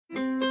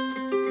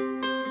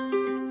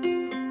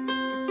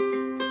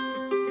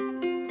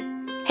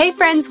Hey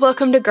friends,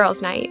 welcome to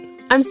Girls Night.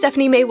 I'm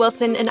Stephanie Mae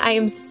Wilson, and I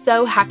am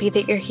so happy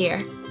that you're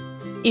here.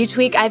 Each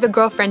week I have a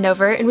girlfriend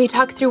over, and we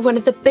talk through one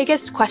of the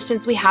biggest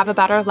questions we have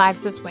about our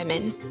lives as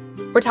women.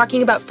 We're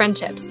talking about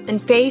friendships and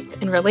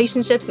faith and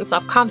relationships and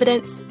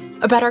self-confidence,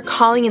 about our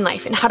calling in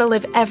life and how to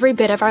live every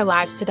bit of our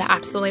lives to the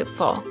absolute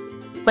full.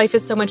 Life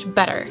is so much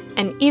better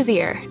and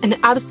easier and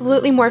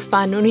absolutely more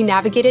fun when we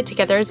navigate it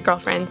together as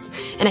girlfriends,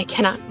 and I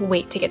cannot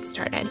wait to get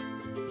started.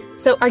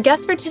 So our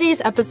guest for today's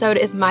episode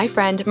is my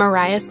friend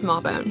Moriah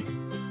Smallbone.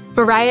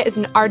 Moriah is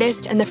an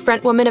artist and the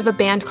frontwoman of a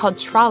band called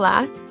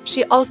Tra-La.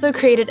 She also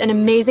created an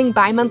amazing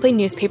bi-monthly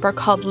newspaper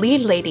called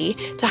Lead Lady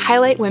to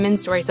highlight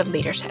women's stories of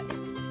leadership.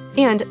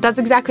 And that's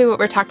exactly what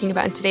we're talking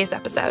about in today's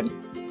episode.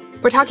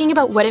 We're talking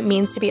about what it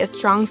means to be a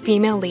strong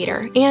female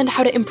leader and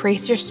how to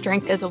embrace your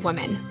strength as a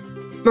woman.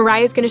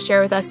 Moriah is going to share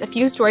with us a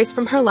few stories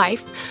from her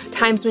life,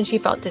 times when she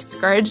felt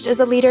discouraged as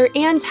a leader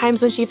and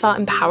times when she felt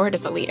empowered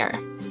as a leader.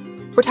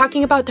 We're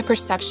talking about the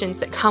perceptions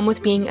that come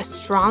with being a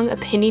strong,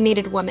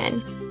 opinionated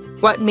woman,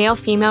 what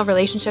male-female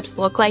relationships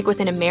look like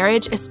within a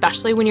marriage,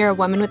 especially when you're a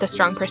woman with a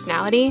strong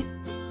personality,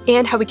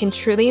 and how we can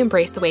truly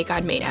embrace the way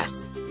God made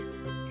us.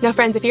 Now,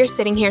 friends, if you're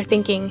sitting here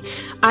thinking,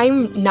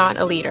 I'm not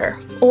a leader,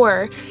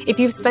 or if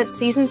you've spent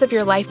seasons of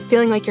your life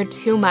feeling like you're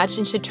too much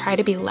and should try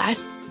to be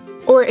less,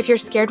 or if you're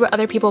scared what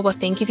other people will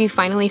think if you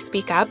finally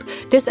speak up,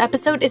 this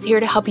episode is here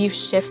to help you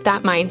shift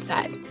that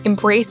mindset,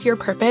 embrace your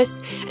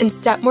purpose, and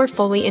step more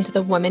fully into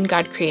the woman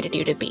God created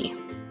you to be.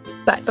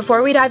 But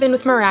before we dive in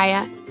with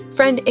Moriah,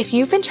 friend, if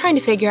you've been trying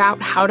to figure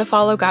out how to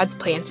follow God's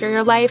plans for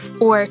your life,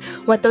 or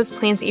what those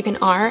plans even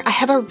are, I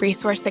have a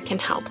resource that can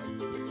help.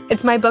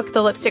 It's my book,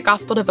 The Lipstick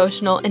Gospel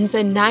Devotional, and it's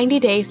a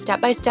 90-day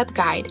step-by-step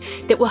guide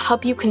that will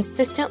help you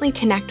consistently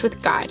connect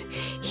with God,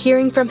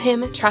 hearing from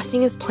Him,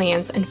 trusting His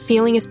plans, and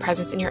feeling His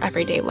presence in your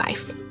everyday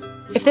life.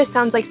 If this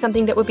sounds like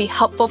something that would be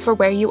helpful for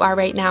where you are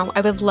right now, I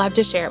would love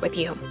to share it with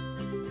you.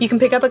 You can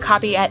pick up a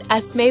copy at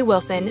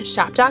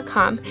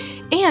smaywilsonshop.com,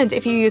 and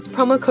if you use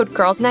promo code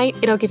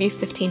GIRLSNIGHT, it'll give you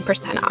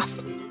 15% off.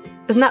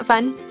 Isn't that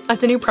fun?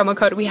 That's a new promo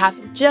code we have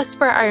just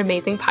for our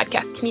amazing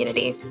podcast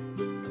community.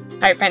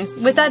 All right, friends,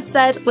 with that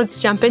said,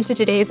 let's jump into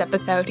today's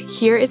episode.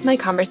 Here is my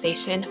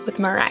conversation with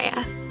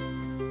Moriah.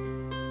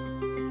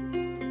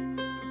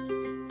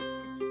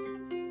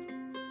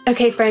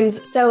 Okay,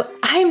 friends, so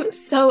I'm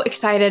so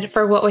excited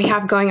for what we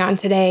have going on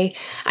today.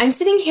 I'm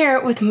sitting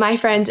here with my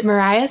friend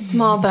Moriah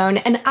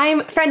Smallbone, and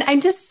I'm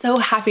just so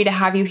happy to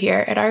have you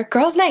here at our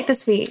Girls' Night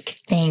this week.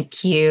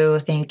 Thank you.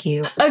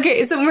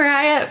 Okay, so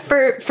Moriah,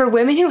 for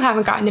women who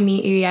haven't gotten to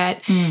meet you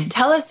yet,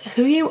 tell us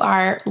who you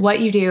are, what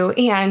you do,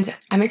 and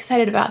I'm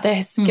excited about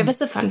this. Give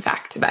us a fun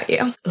fact about you.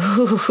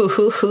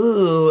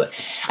 Ooh.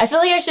 I feel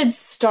like I should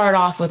start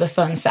off with a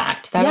fun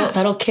fact.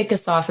 That'll kick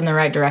us off in the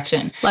right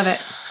direction. Love it.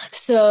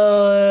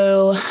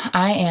 So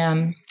I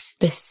am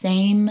the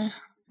same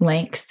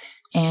length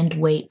and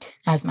weight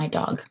as my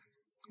dog.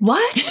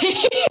 What?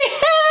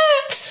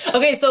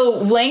 Okay, so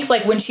length,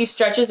 like when she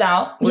stretches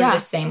out, we're the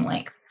same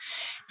length.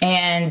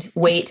 And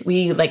weight,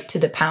 we like to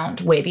the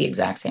pound weigh the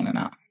exact same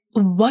amount.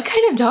 What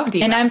kind of dog do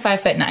you have? And I'm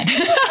 5'9".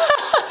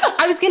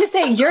 I was going to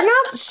say, you're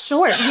not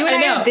short. You and I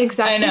have the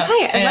exact same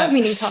height. I love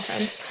meeting tall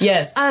friends.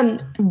 Yes.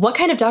 What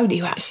kind of dog do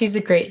you have? She's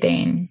a Great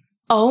Dane.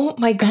 Oh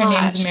my gosh. Her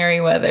name's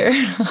Meriwether.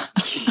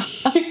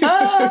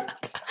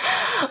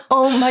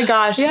 Oh my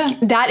gosh. Yeah.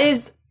 That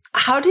is,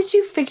 how did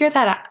you figure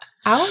that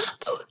out?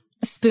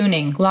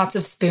 Spooning. Lots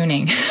of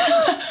spooning.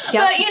 Yep.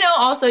 But,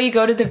 also you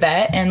go to the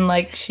vet and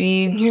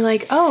you're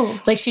like, oh.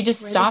 Like she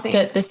just stopped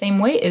at the same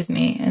weight as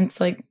me. And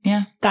it's like,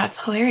 yeah.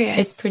 That's hilarious.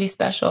 It's pretty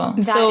special.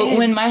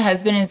 When my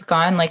husband is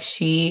gone,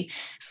 she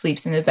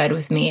sleeps in the bed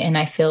with me and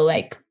I feel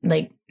like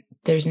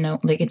there's no,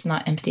 it's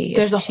not empty.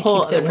 There's a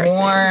whole other person. She keeps it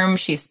warm.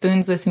 She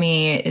spoons with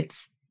me.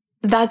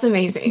 That's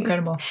amazing. It's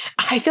incredible.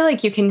 I feel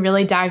like you can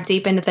really dive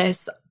deep into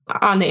this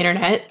on the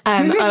internet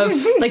of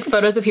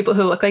photos of people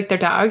who look like their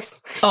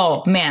dogs.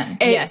 Oh, man.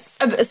 Yes.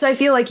 So I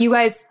feel like you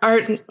guys are,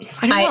 I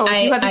don't know,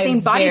 you have the same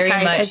body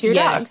type as your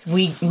dog. Yes,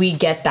 we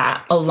get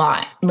that a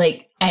lot.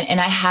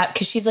 And I have,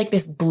 because she's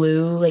this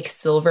blue,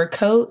 silver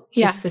coat.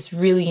 Yeah. It's this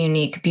really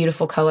unique,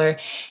 beautiful color.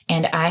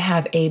 And I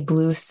have a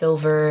blue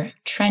silver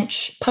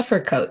trench puffer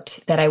coat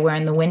that I wear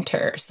in the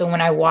winter. So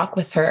when I walk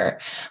with her,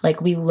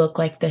 we look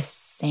like the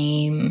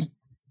same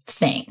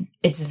thing.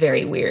 It's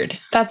very weird.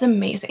 That's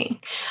amazing.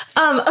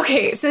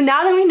 Okay, so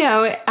now that we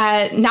know,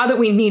 now that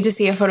we need to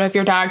see a photo of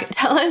your dog,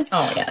 tell us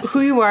who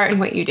you are and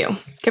what you do.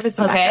 Give us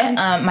some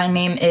background. My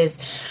name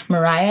is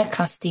Moriah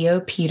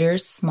Castillo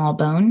Peters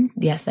Smallbone.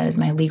 Yes, that is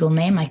my legal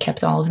name. I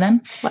kept all of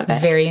them. Love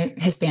it. Very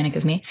Hispanic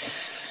of me.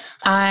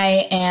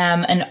 I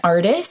am an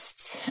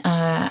artist.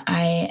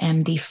 I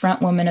am the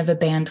front woman of a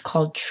band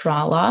called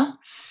Tra-La.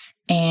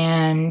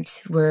 And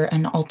we're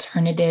an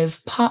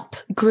alternative pop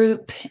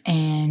group.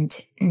 And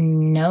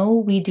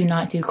no, we do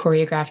not do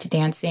choreographed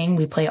dancing.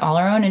 We play all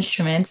our own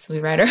instruments. We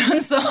write our own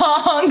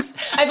songs.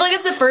 I feel like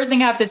it's the first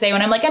thing I have to say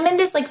when I'm I'm in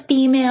this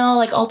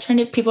female,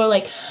 alternative. People are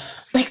like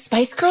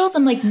Spice Girls?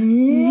 I'm like,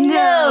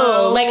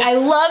 no. I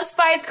love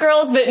Spice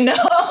Girls, but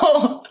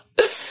no.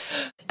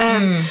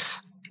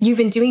 you've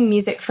been doing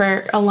music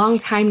for a long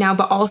time now,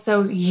 but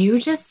also you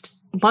just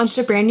launched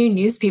a brand new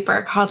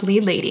newspaper called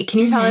Lead Lady. Can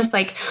you tell us,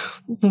 like,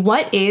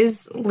 what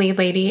is Lead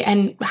Lady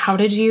and how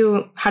did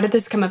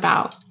this come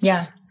about?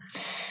 Yeah.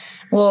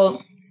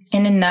 Well,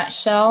 in a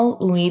nutshell,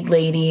 Lead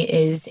Lady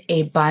is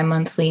a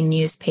bi-monthly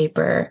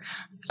newspaper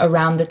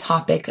around the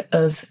topic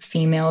of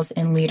females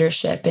in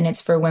leadership, and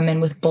it's for women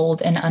with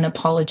bold and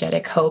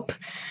unapologetic hope.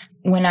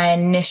 When I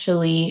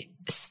initially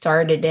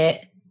started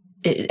it,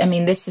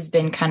 this has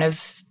been kind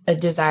of a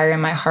desire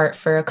in my heart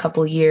for a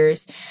couple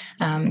years,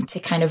 to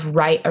kind of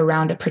write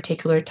around a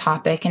particular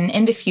topic. And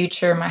in the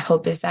future, my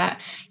hope is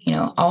that,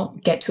 I'll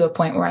get to a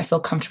point where I feel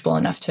comfortable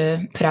enough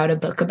to put out a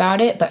book about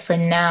it. But for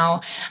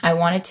now, I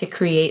wanted to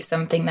create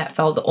something that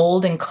felt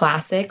old and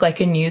classic, like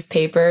a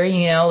newspaper,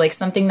 like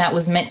something that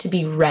was meant to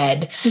be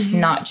read,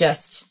 not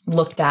just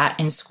looked at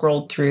and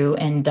scrolled through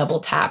and double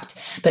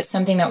tapped, but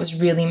something that was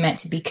really meant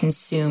to be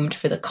consumed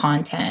for the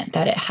content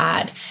that it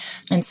had.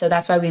 And so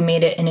that's why we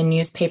made it in a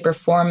newspaper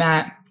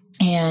format.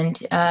 And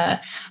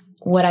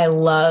what I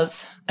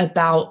love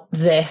about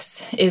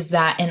this is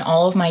that in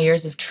all of my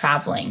years of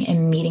traveling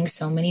and meeting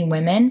so many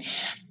women,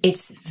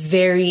 it's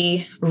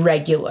very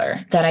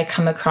regular that I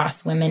come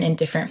across women in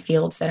different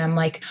fields that I'm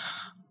like,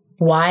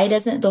 why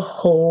doesn't the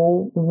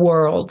whole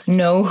world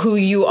know who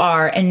you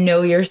are and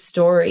know your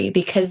story?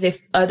 Because if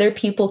other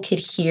people could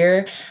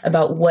hear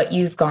about what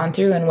you've gone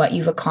through and what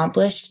you've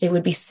accomplished, they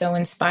would be so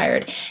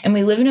inspired. And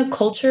we live in a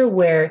culture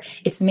where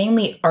it's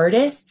mainly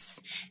artists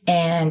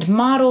and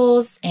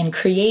models and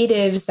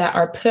creatives that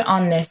are put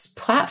on this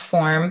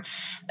platform,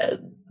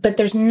 but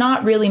there's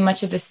not really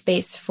much of a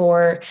space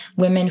for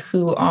women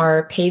who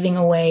are paving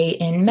a way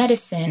in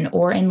medicine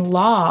or in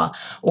law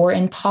or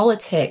in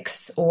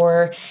politics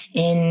or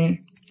in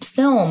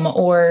film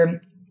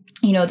or,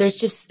 there's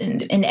just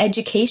in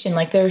education,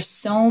 like there are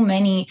so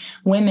many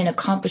women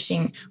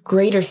accomplishing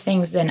greater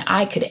things than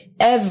I could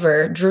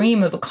ever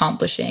dream of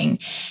accomplishing.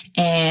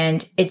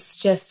 And it's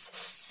just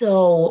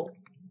so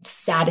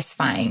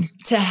satisfying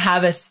to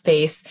have a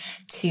space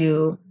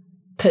to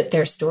put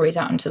their stories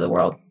out into the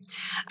world.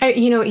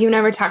 You and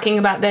I were talking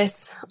about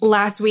this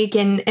last week,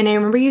 and I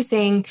remember you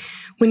saying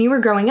when you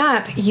were growing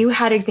up, you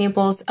had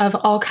examples of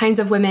all kinds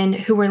of women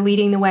who were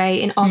leading the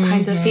way in all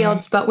kinds of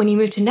fields. But when you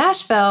moved to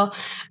Nashville,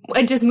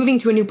 just moving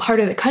to a new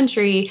part of the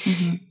country,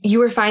 you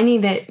were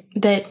finding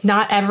that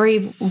not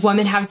every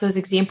woman has those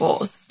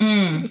examples.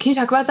 Can you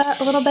talk about that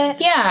a little bit?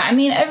 Yeah.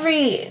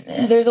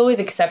 There's always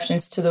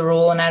exceptions to the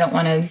rule, and I don't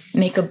want to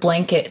make a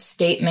blanket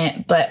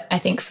statement, but I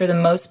think for the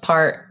most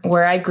part,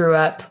 where I grew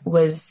up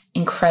was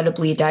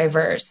incredibly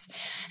diverse.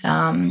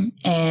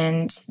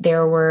 And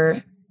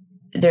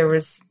there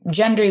was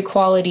gender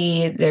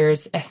equality,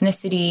 there's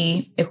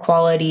ethnicity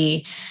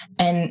equality.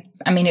 And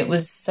it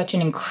was such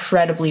an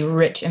incredibly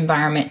rich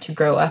environment to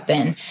grow up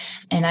in.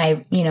 And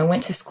I,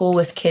 went to school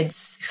with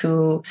kids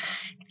who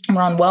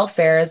were on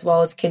welfare as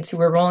well as kids who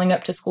were rolling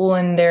up to school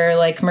in their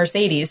like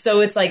Mercedes. So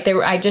it's like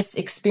I just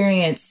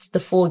experienced the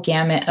full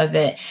gamut of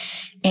it.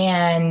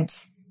 And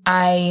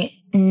I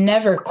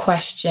never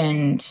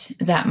questioned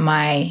that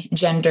my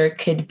gender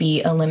could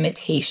be a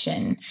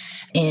limitation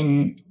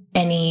in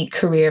any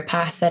career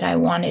path that I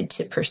wanted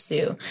to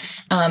pursue.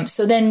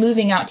 So then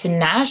moving out to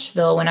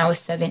Nashville when I was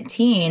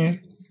 17,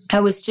 I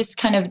was just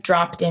kind of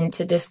dropped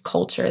into this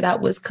culture that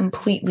was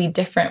completely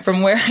different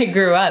from where I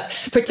grew up,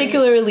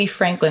 particularly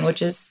Franklin,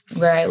 which is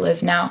where I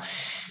live now.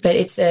 But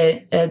it's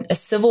a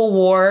Civil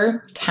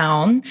War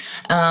town,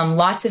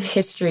 lots of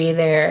history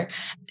there.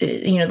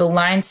 The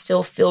lines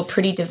still feel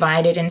pretty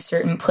divided in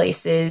certain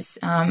places.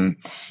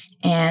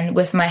 And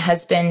with my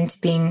husband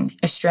being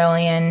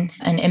Australian,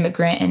 an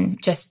immigrant,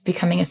 and just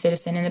becoming a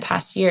citizen in the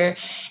past year,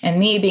 and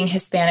me being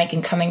Hispanic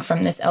and coming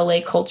from this LA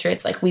culture,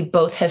 it's like we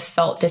both have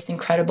felt this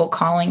incredible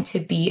calling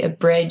to be a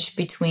bridge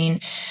between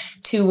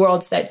two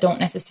worlds that don't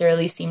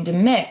necessarily seem to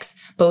mix,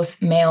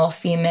 both male,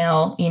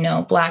 female,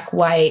 black,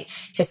 white,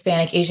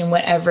 Hispanic, Asian,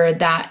 whatever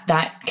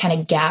that kind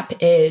of gap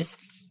is.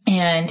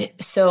 And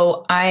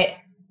so I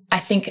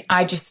think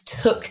I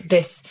just took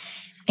this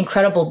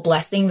incredible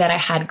blessing that I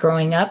had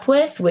growing up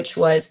with, which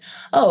was,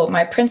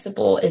 my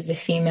principal is a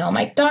female,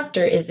 my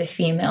doctor is a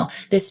female,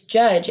 this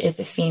judge is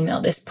a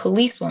female, this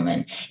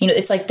policewoman.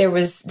 It's like there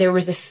was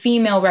a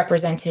female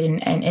represented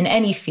in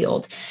any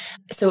field.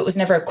 So it was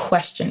never a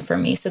question for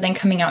me. So then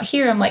coming out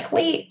here, I'm like,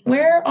 wait,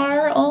 where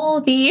are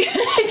all the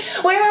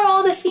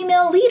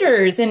female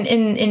leaders in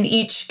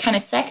each kind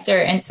of sector?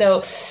 And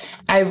so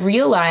I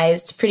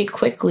realized pretty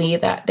quickly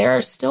that there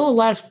are still a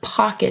lot of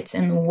pockets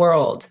in the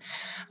world,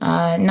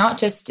 not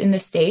just in the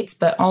States,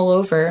 but all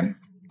over,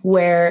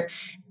 where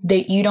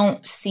you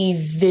don't see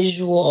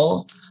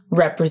visual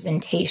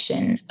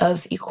representation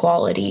of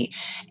equality.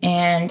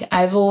 And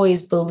I've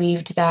always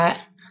believed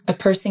that a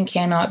person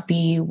cannot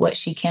be what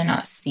she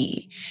cannot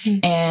see.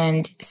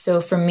 And so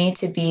for me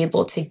to be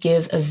able to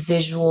give a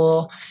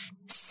visual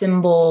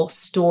symbol,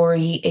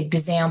 story,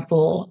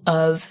 example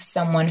of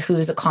someone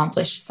who's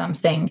accomplished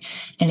something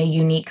in a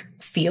unique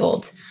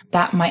field,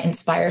 that might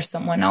inspire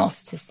someone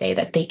else to say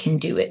that they can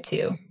do it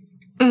too.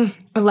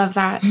 I love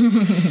that.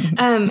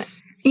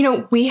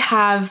 We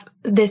have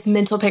this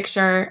mental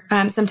picture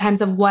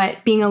sometimes of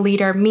what being a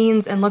leader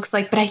means and looks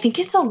like, but I think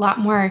it's a lot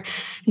more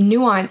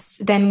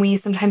nuanced than we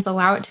sometimes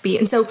allow it to be.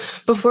 And so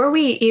before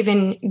we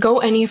even go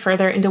any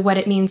further into what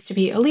it means to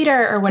be a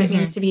leader or what it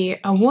means to be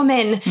a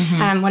woman,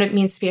 what it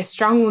means to be a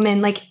strong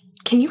woman, like,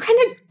 can you kind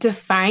of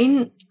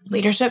define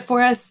leadership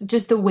for us,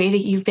 just the way that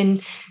you've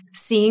been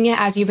seeing it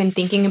as you've been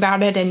thinking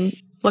about it and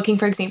looking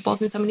for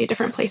examples in so many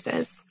different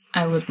places?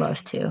 I would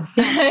love to.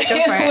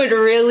 I would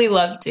really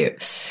love to,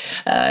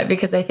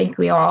 because I think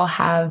we all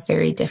have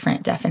very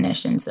different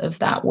definitions of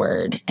that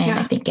word. And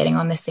I think getting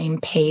on the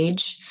same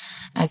page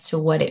as to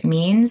what it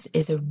means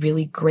is a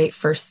really great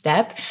first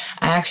step.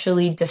 I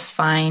actually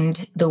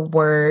defined the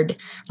word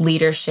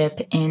leadership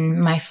in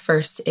my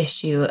first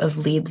issue of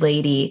Lead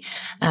Lady.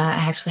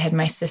 I actually had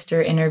my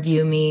sister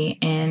interview me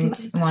and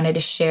wanted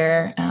to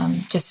share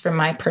just from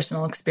my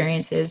personal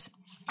experiences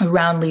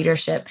around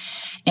leadership.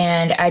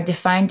 And I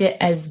defined it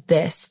as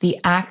this: the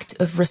act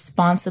of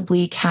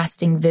responsibly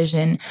casting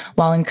vision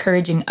while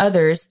encouraging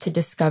others to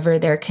discover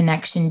their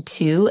connection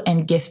to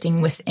and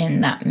gifting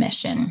within that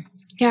mission.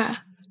 Yeah,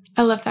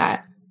 I love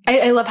that.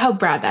 I love how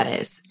broad that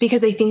is,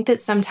 because I think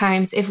that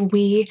sometimes if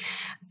we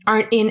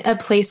aren't in a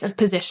place of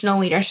positional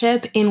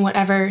leadership in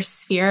whatever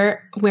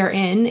sphere we're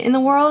in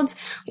the world,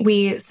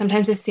 we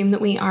sometimes assume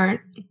that we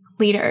aren't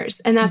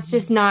leaders. And that's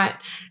just not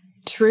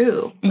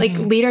true. Like,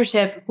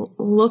 leadership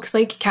looks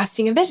like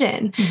casting a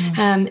vision,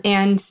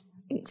 and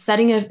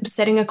setting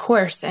a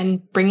course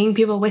and bringing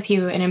people with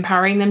you and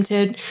empowering them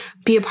to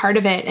be a part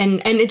of it. And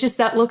it just,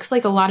 that looks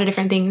like a lot of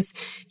different things.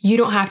 You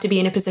don't have to be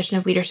in a position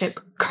of leadership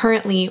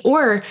currently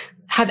or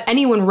have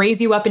anyone raise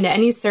you up into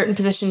any certain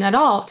position at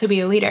all to be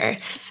a leader.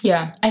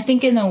 Yeah. I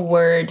think in the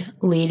word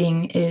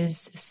leading is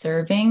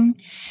serving,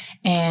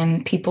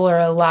 and people are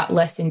a lot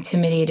less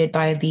intimidated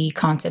by the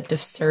concept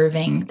of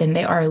serving than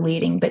they are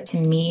leading. But to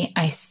me,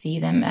 I see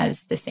them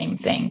as the same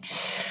thing.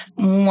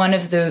 One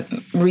of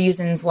the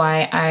reasons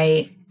why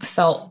I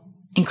felt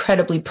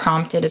incredibly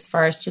prompted as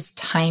far as just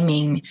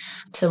timing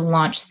to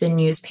launch the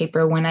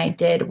newspaper when I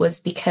did was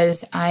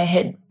because I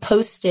had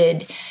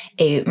posted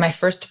my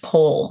first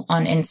poll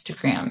on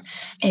Instagram.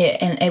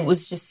 And it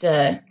was just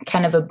a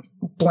kind of a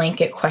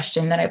blanket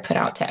question that I put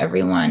out to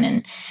everyone.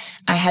 And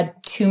I had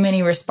too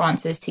many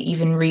responses to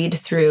even read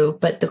through.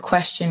 But the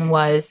question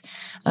was,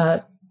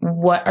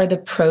 what are the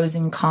pros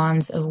and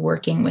cons of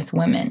working with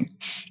women?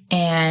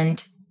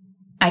 And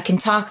I can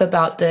talk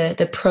about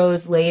the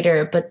pros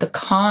later, but the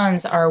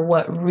cons are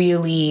what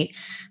really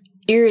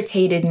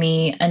irritated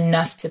me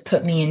enough to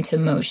put me into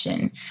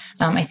motion.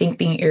 I think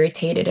being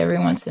irritated every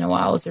once in a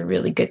while is a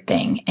really good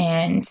thing.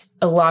 And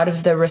a lot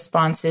of the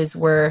responses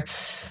were,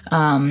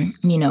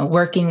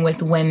 working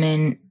with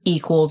women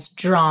equals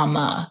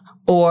drama,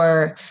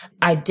 or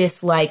I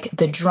dislike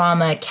the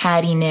drama,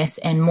 cattiness,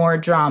 and more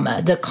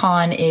drama. The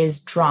con is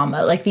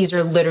drama. Like, these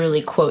are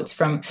literally quotes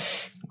from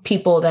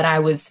people that I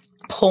was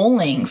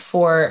polling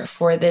for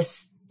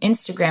this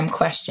Instagram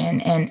question.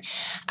 And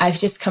I've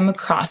just come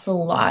across a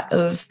lot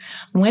of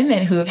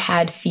women who have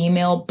had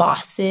female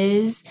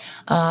bosses,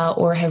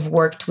 or have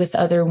worked with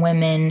other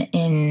women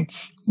in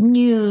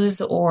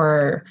news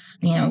or,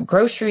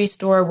 grocery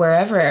store,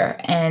 wherever.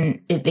 And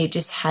they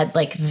just had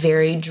like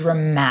very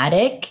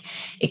dramatic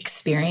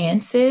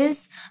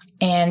experiences.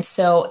 And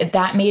so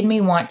that made me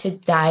want to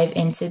dive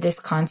into this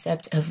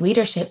concept of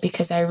leadership,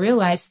 because I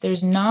realized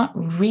there's not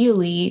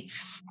really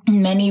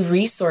many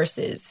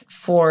resources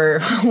for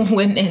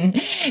women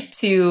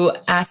to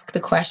ask the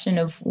question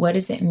of what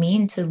does it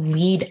mean to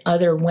lead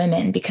other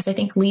women? Because I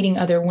think leading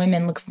other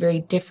women looks very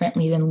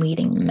differently than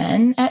leading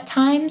men at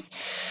times.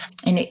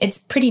 And it's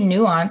pretty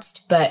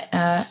nuanced, but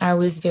I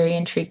was very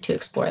intrigued to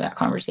explore that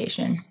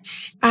conversation.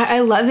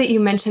 I love that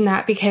you mentioned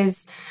that,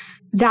 because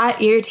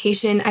that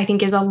irritation, I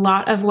think, is a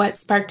lot of what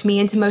sparked me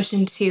into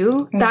motion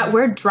too. That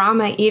word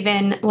drama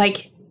even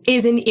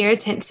is an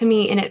irritant to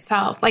me in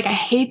itself. Like, I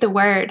hate the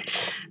word.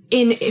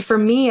 For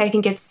me, I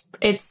think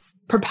it's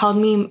propelled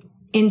me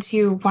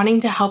into wanting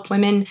to help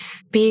women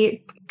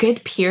be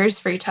good peers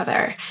for each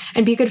other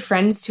and be good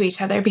friends to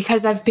each other,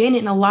 because I've been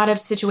in a lot of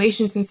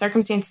situations and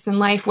circumstances in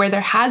life where there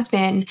has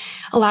been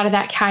a lot of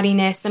that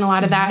cattiness and a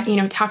lot of that,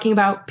 talking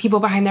about people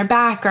behind their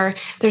back, or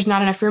there's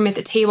not enough room at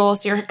the table.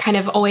 So you're kind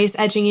of always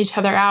edging each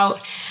other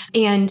out.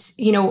 And,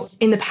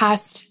 in the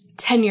past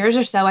 10 years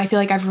or so, I feel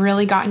like I've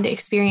really gotten to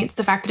experience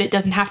the fact that it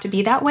doesn't have to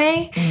be that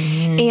way.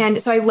 And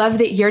so I love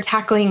that you're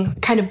tackling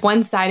kind of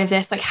one side of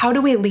this, like, how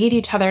do we lead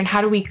each other and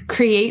how do we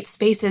create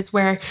spaces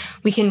where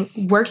we can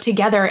work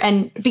together?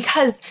 And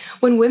because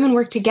when women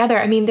work together,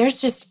 I mean,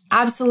 there's just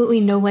absolutely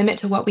no limit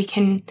to what we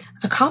can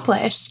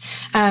accomplish.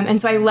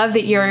 And so I love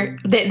that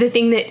the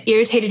thing that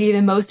irritated you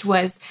the most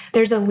was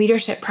there's a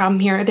leadership problem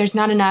here. There's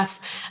not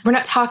enough. We're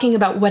not talking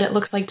about what it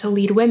looks like to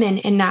lead women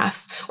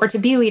enough or to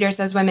be leaders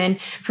as women.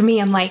 For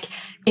me, I'm like,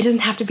 it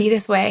doesn't have to be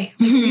this way.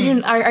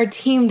 Our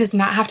team does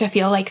not have to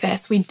feel like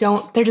this.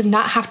 There does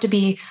not have to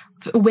be,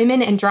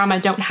 women and drama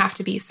don't have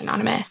to be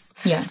synonymous.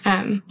 Yeah.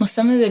 Well,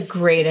 some of the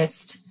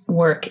greatest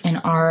work in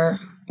our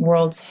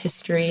world's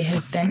history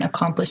has been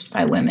accomplished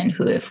by women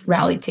who have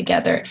rallied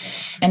together.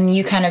 And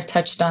you kind of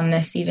touched on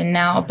this even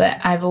now, but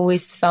I've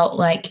always felt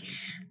like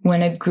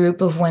when a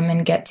group of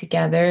women get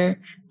together,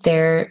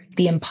 the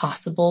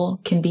impossible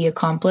can be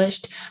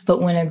accomplished.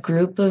 But when a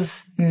group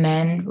of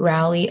men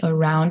rally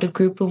around a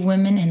group of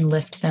women and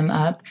lift them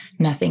up,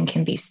 nothing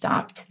can be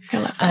stopped. I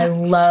love that. I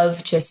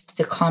love just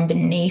the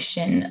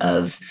combination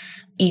of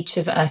each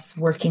of us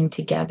working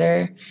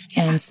together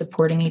and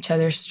supporting each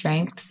other's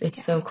strengths.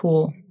 It's so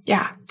cool.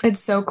 Yeah,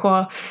 it's so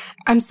cool.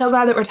 I'm so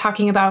glad that we're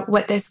talking about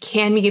what this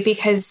can be,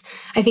 because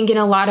I think in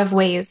a lot of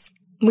ways,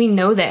 we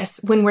know this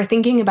when we're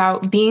thinking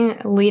about being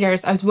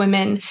leaders as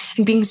women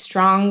and being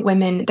strong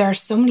women. There are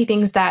so many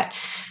things that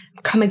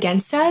come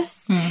against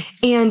us.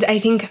 And I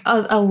think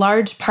a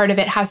large part of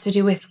it has to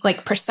do with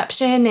like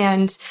perception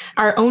and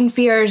our own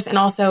fears and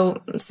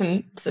also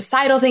some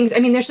societal things. I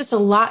mean, there's just a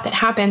lot that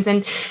happens.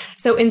 And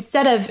so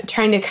instead of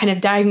trying to kind of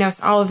diagnose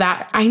all of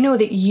that, I know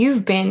that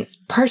you've been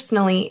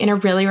personally in a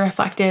really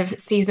reflective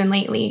season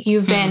lately.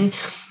 You've been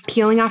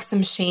peeling off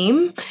some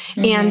shame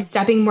and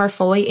stepping more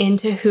fully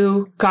into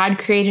who God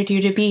created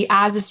you to be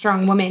as a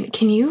strong woman.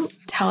 Can you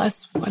tell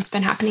us what's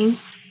been happening?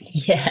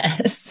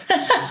 Yes.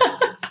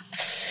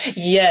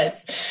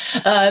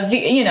 Yes.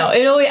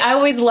 I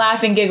always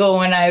laugh and giggle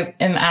when I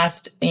am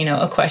asked,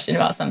 a question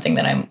about something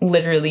that I'm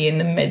literally in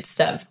the midst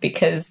of,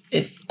 because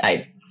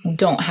I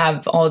don't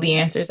have all the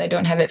answers. I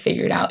don't have it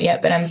figured out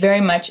yet, but I'm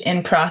very much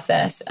in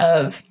process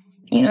of,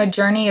 a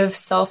journey of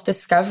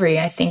self-discovery.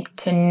 I think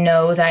to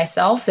know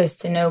thyself is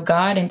to know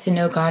God, and to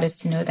know God is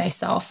to know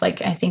thyself.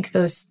 Like, I think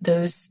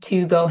those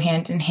two go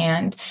hand in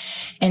hand.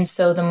 And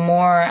so the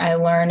more I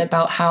learn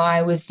about how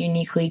I was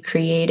uniquely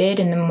created,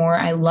 and the more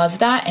I love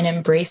that and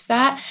embrace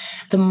that,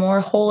 the more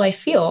whole I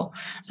feel.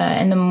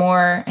 And the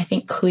more I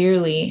think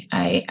clearly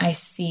I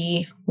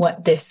see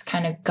what this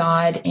kind of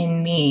God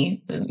in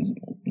me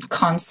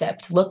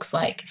concept looks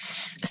like.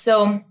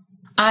 So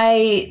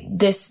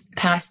this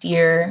past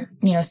year,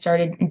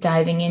 started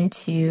diving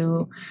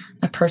into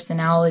a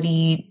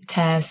personality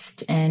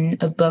test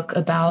and a book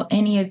about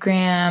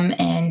Enneagram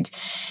and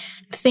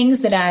things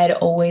that I had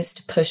always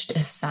pushed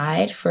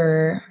aside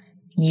for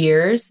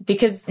years,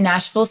 because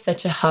Nashville is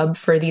such a hub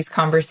for these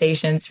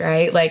conversations,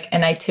 right?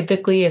 And I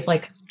typically, if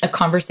a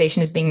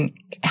conversation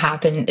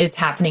is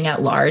happening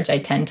at large, I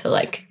tend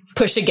to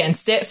push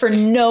against it for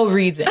no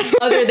reason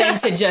other than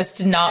to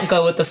just not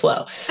go with the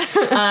flow.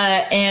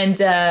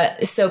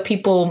 So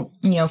people,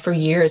 for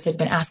years had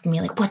been asking me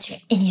what's your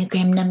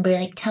Enneagram number?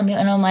 Tell me.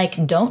 And I'm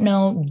like, don't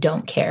know,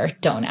 don't care,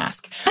 don't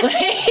ask.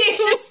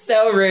 It's just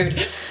so rude.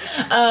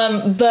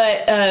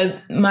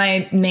 But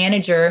my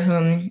manager,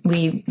 whom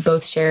we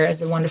both share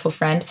as a wonderful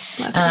friend,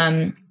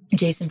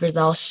 Jason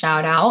Frizzell,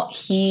 shout out.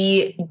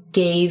 He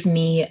gave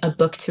me a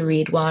book to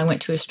read while I went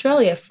to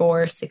Australia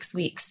for 6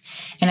 weeks.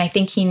 And I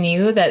think he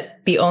knew that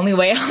the only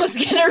way I was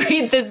going to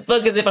read this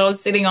book is if I was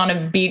sitting on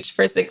a beach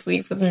for 6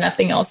 weeks with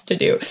nothing else to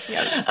do.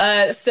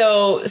 Yep.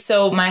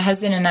 So my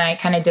husband and I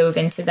kind of dove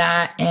into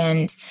that,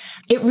 and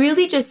it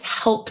really just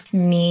helped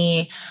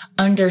me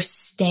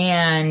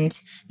understand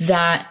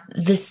that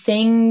the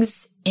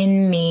things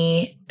in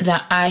me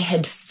that I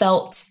had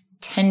felt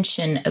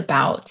tension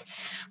about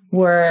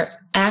were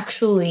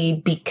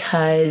actually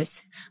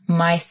because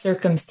my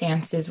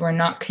circumstances were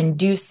not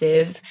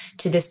conducive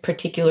to this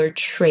particular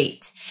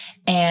trait.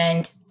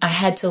 And I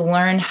had to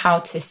learn how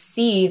to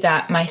see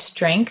that my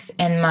strength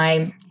and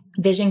my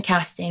vision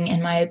casting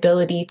and my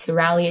ability to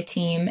rally a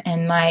team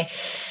and my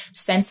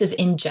sense of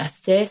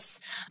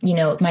injustice,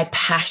 my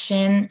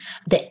passion,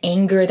 the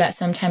anger that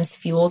sometimes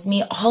fuels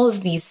me, all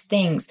of these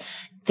things,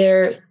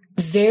 they're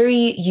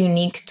very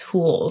unique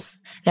tools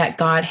that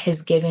God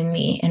has given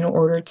me in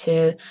order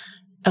to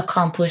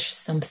accomplish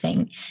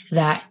something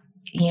that,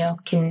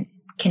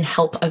 can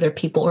help other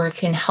people, or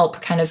can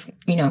help kind of,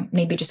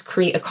 maybe just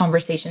create a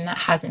conversation that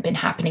hasn't been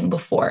happening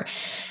before.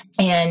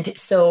 And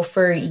so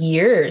for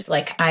years,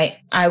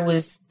 I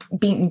was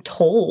being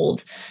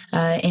told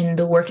in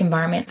the work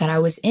environment that I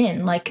was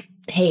in,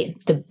 hey,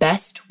 the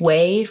best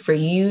way for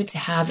you to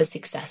have a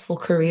successful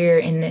career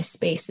in this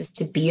space is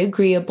to be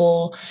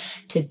agreeable,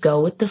 to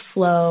go with the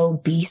flow,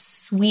 be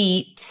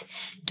sweet,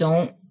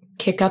 don't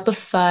kick up a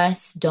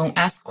fuss, don't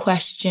ask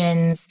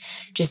questions,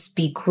 just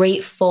be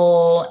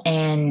grateful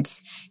and,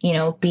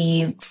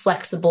 be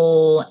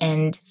flexible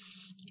and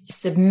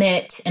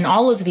submit and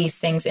all of these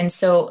things. And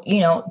so,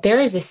 there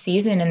is a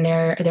season and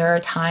there are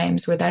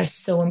times where that is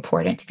so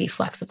important, to be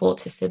flexible,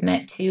 to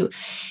submit, to,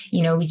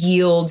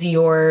 yield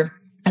your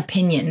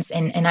opinions.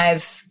 And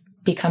I've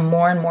become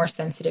more and more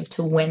sensitive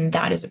to when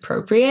that is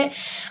appropriate.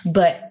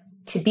 But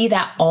to be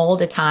that all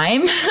the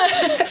time,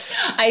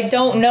 I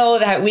don't know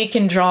that we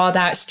can draw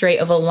that straight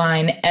of a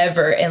line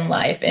ever in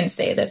life and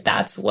say that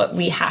that's what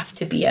we have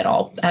to be at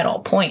all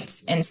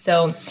points. And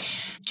so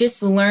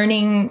just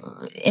learning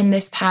in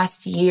this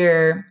past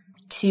year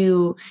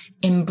to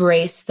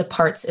embrace the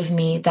parts of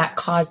me that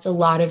caused a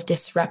lot of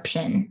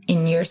disruption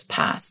in years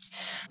past.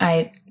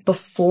 I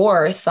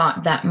before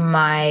thought that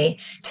my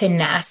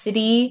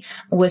tenacity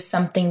was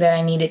something that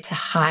I needed to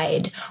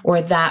hide,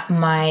 or that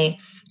my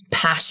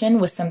passion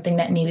was something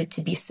that needed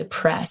to be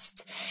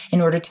suppressed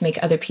in order to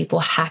make other people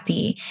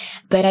happy.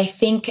 But I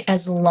think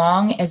as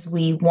long as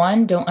we,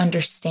 one, don't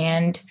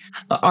understand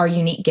our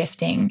unique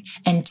gifting,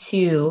 and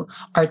two,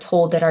 are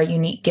told that our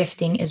unique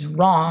gifting is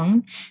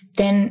wrong,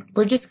 then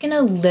we're just going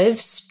to live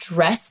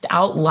stressed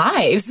out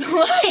lives.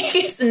 Like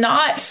it's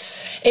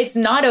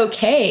not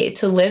okay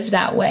to live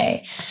that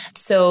way.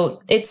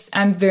 So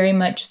I'm very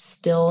much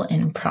still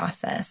in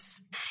process.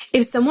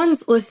 If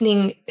someone's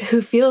listening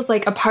who feels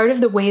like a part of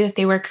the way that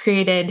they were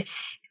created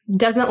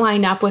doesn't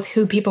line up with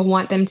who people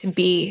want them to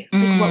be,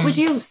 like, what would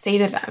you say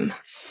to them?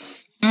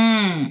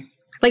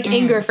 Like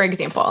anger, for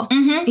example,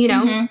 you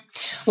know?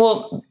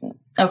 Well,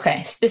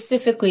 okay.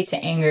 Specifically to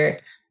anger,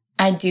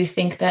 I do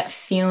think that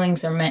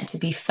feelings are meant to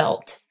be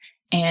felt.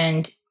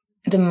 And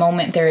the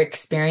moment they're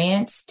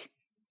experienced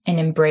and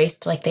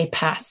embraced, like, they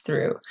pass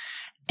through.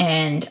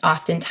 And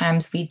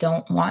oftentimes we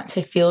don't want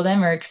to feel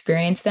them or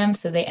experience them.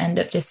 So they end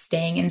up just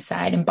staying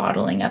inside and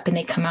bottling up, and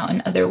they come out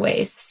in other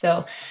ways.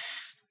 So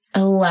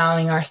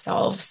allowing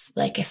ourselves,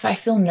 like, if I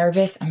feel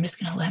nervous, I'm just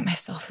going to let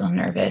myself feel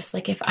nervous.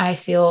 Like, if I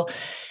feel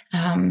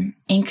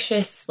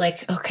anxious,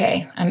 like,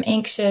 okay, I'm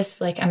anxious,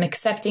 like, I'm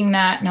accepting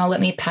that. Now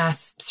let me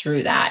pass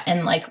through that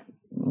and, like,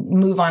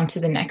 move on to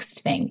the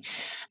next thing.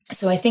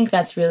 So I think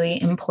that's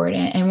really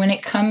important. And when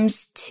it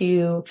comes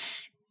to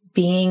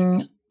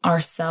being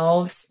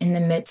ourselves in the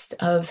midst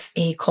of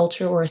a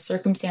culture or a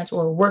circumstance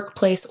or a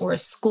workplace or a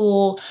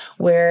school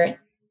where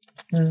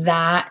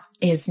that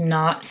is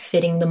not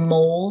fitting the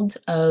mold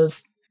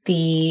of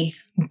the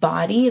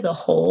body, the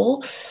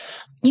whole,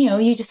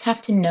 you just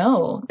have to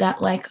know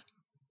that, like,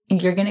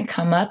 you're going to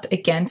come up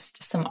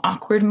against some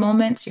awkward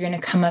moments. You're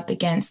going to come up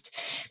against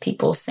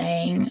people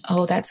saying,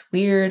 oh, that's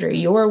weird, or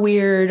you're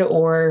weird,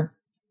 or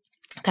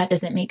that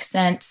doesn't make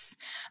sense.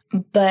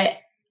 But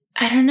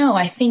I don't know.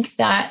 I think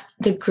that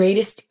the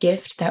greatest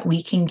gift that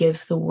we can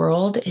give the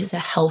world is a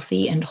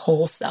healthy and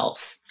whole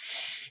self.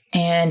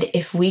 And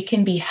if we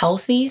can be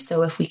healthy,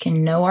 so if we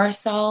can know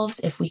ourselves,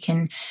 if we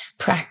can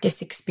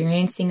practice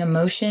experiencing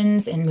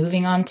emotions and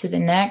moving on to the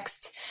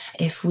next,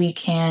 if we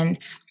can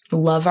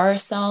love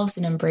ourselves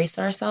and embrace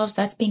ourselves,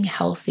 that's being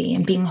healthy.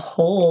 And being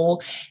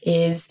whole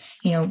is,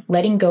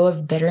 letting go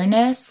of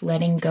bitterness,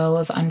 letting go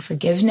of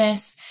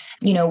unforgiveness,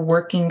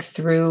 working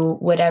through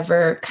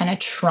whatever kind of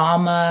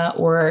trauma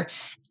or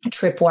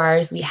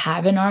tripwires we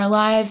have in our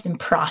lives, and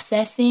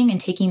processing and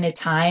taking the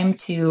time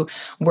to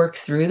work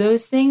through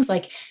those things.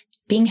 Like,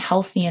 being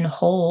healthy and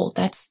whole,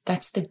 that's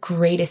the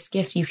greatest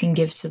gift you can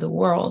give to the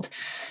world.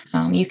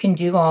 You can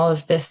do all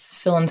of this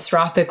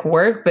philanthropic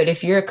work, but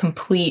if you're a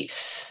complete,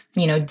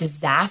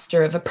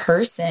 disaster of a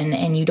person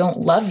and you don't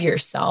love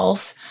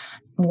yourself,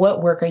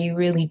 what work are you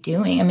really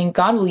doing? I mean,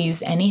 God will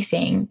use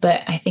anything,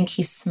 but I think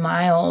he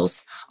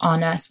smiles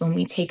on us when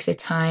we take the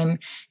time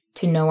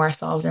to know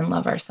ourselves and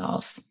love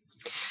ourselves.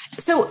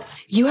 So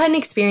you had an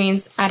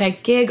experience at a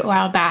gig a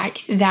while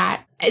back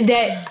that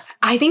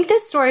I think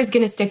this story is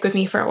going to stick with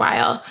me for a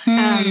while.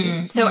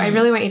 So I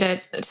really want you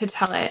to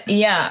tell it.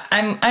 Yeah,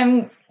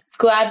 I'm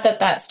glad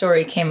that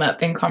story came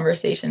up in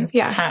conversations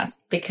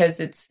past, because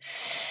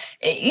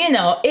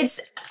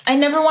I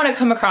never want to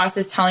come across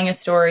as telling a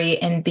story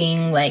and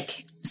being,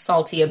 like,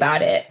 salty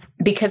about it,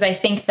 because I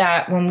think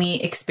that when we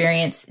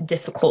experience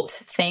difficult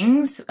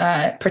things,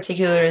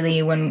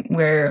 particularly when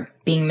we're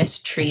being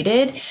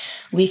mistreated,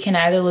 we can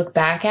either look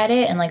back at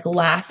it and, like,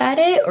 laugh at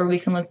it, or we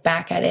can look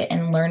back at it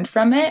and learn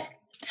from it.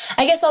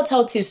 I guess I'll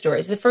tell two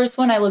stories. The first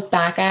one I look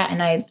back at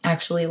and I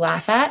actually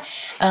laugh at.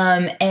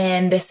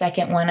 And the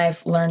second one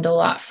I've learned a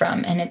lot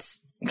from, and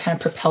it's kind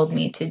of propelled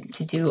me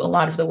to do a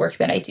lot of the work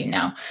that I do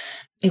now.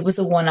 It was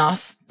a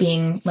one-off,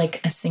 being like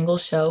a single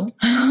show,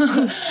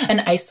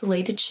 an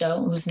isolated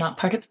show. It was not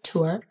part of a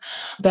tour,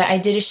 but I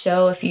did a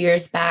show a few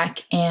years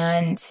back.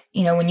 And,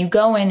 when you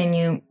go in and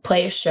you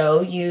play a show,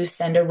 you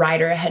send a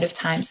writer ahead of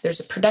time. So there's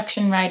a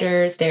production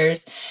writer,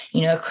 there's,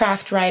 a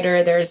craft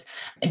writer, there's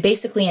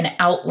basically an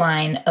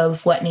outline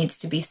of what needs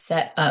to be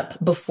set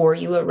up before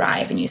you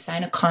arrive, and you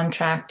sign a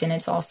contract and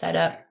it's all set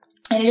up.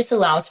 And it just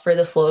allows for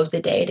the flow of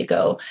the day to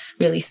go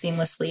really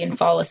seamlessly and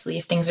flawlessly.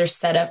 If things are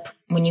set up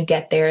when you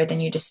get there,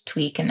 then you just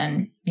tweak and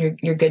then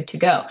you're good to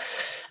go.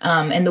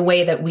 And the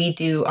way that we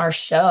do our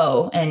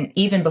show, and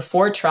even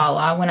before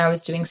Trala, when I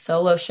was doing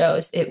solo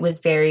shows, it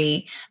was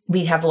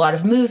we have a lot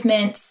of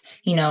movements,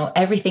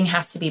 everything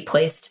has to be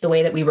placed the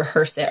way that we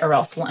rehearse it, or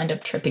else we'll end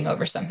up tripping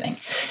over something.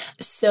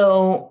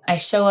 So I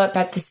show up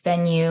at this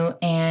venue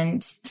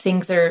and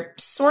things are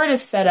sort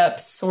of set up,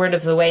 sort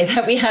of the way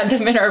that we had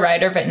them in our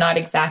writer, but not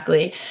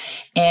exactly.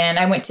 And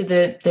I went to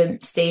the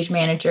stage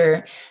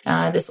manager,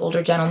 this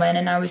older gentleman,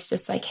 and I was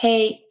just like,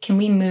 hey, can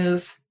we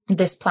move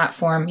this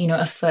platform,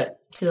 a foot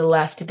to the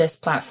left, this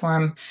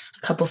platform,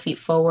 a couple feet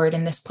forward,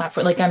 and this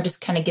platform? Like, I'm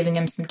just kind of giving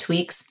him some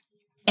tweaks.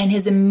 And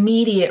his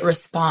immediate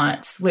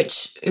response,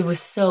 which it was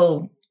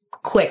so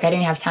quick, I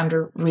didn't have time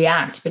to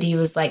react, but he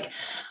was like,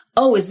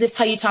 oh, is this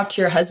how you talk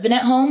to your husband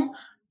at home?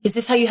 Is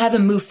this how you have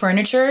him move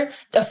furniture?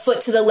 A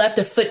foot to the left,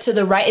 a foot to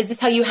the right? Is this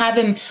how you have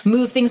him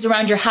move things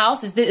around your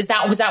house? Was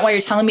that why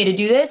you're telling me to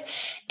do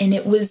this? And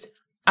it was,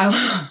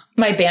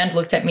 my band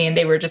looked at me and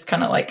they were just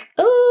kind of like,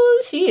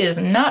 oh, she is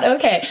not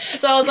okay.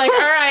 So I was like, all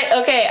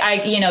right, okay.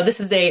 This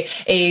is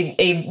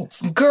a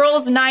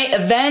girls' night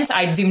event.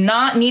 I do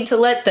not need to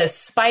let the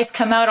spice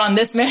come out on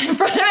this man in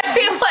front of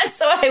everyone.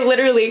 So I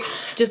literally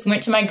just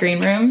went to my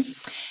green room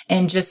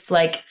and just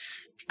like,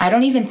 I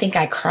don't even think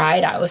I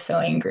cried. I was so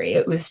angry.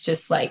 It was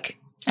just like,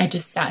 I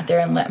just sat there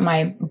and let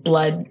my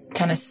blood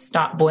kind of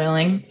stop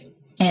boiling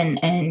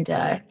and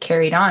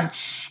carried on.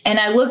 And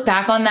I look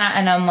back on that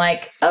and I'm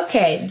like,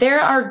 okay, there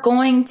are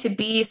going to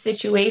be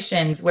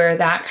situations where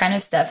that kind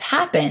of stuff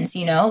happens,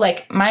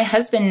 like my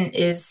husband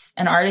is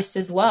an artist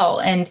as well.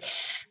 And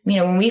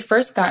when we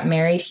first got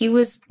married, he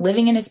was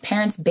living in his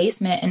parents'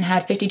 basement and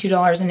had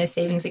 $52 in his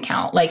savings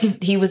account.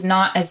 Like he was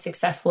not as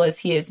successful as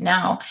he is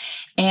now.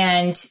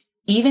 And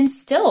even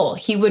still,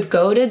 he would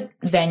go to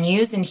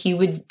venues and he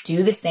would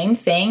do the same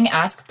thing,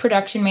 ask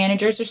production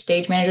managers or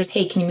stage managers,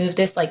 hey, can you move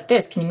this like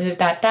this? Can you move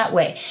that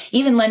way?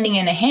 Even lending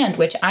in a hand,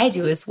 which I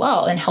do as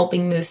well, and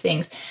helping move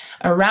things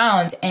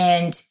around.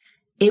 And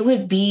it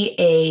would be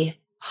a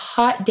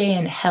hot day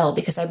in hell,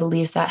 because I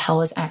believe that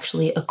hell is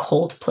actually a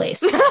cold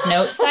place.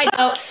 Side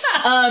note.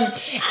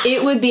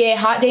 It would be a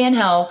hot day in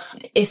hell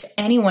if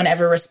anyone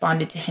ever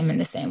responded to him in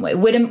the same way.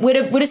 Would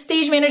a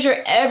stage manager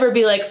ever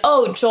be like,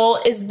 oh, Joel,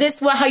 is this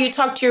how you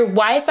talk to your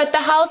wife at the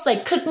house?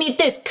 Like, cook me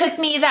this, cook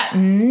me that.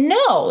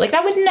 No, like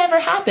that would never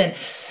happen.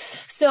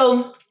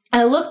 So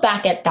I look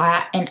back at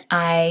that and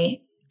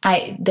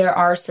there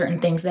are certain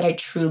things that I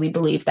truly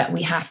believe that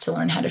we have to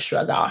learn how to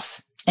shrug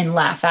off and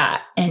laugh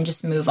at and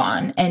just move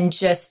on and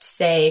just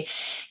say,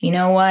 you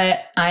know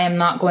what? I am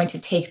not going to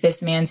take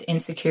this man's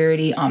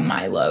insecurity on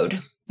my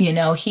load.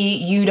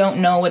 You don't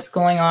know what's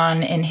going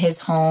on in his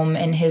home,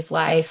 in his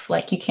life.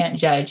 Like you can't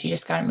judge. You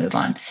just got to move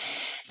on.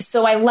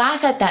 So I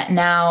laugh at that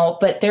now,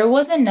 but there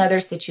was another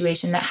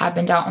situation that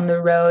happened out on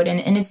the road,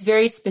 and it's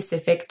very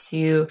specific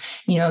to,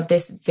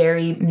 this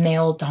very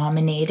male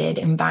dominated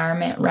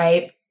environment,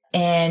 right?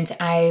 And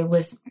I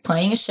was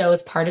playing a show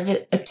as part of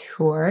a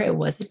tour. It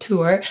was a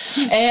tour.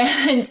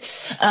 And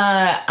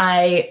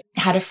I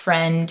had a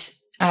friend.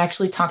 I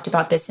actually talked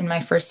about this in my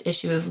first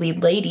issue of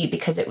Lead Lady,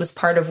 because it was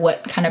part of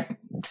what kind of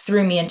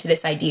threw me into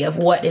this idea of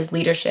what is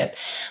leadership.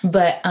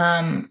 But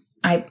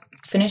I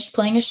finished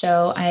playing a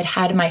show. I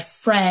had my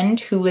friend,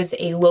 who was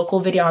a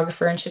local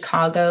videographer in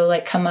Chicago,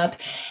 like come up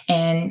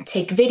and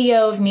take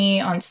video of me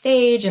on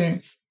stage.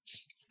 And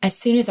as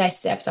soon as I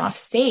stepped off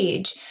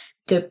stage,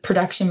 the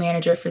production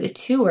manager for the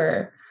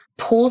tour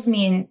pulls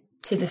me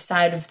into the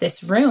side of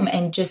this room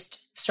and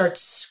just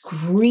starts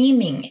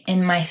screaming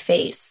in my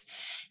face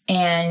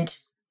and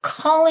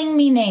calling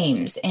me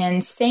names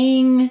and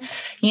saying,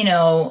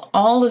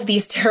 all of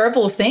these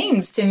terrible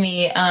things to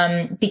me,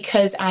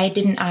 because I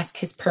didn't ask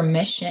his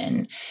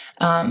permission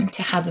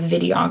to have a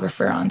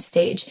videographer on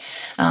stage,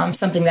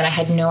 something that I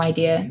had no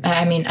idea.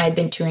 I mean, I'd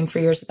been touring for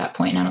years at that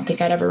point, and I don't think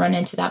I'd ever run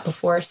into that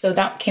before. So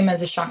that came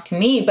as a shock to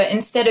me. But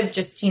instead of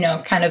just,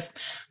 kind of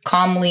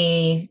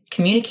calmly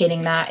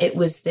communicating that, it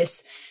was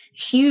this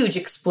huge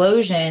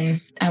explosion.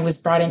 I was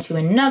brought into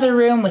another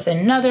room with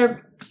another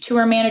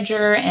tour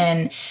manager,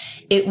 and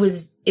it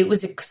was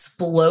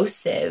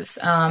explosive.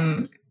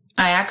 I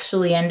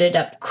actually ended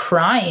up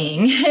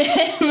crying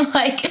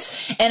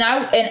and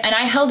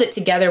I held it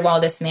together while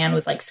this man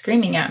was like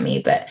screaming at me.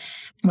 But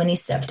when he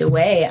stepped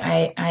away,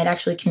 I had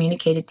actually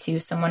communicated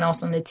to someone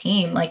else on the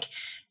team, like,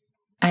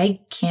 I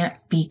can't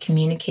be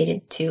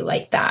communicated to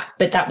like that.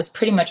 But that was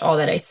pretty much all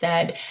that I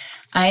said.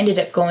 I ended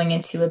up going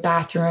into a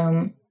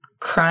bathroom,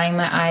 crying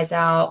my eyes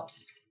out,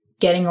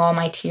 getting all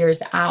my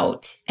tears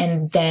out,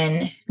 and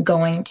then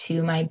going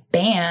to my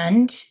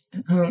band,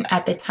 whom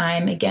at the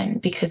time, again,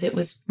 because it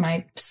was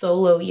my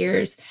solo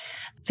years,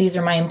 these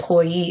are my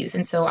employees.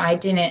 And so I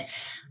didn't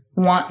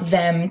want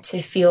them to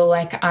feel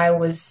like I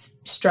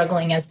was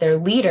struggling as their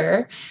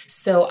leader.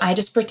 So I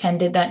just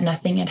pretended that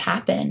nothing had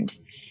happened.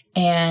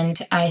 And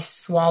I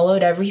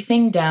swallowed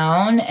everything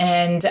down,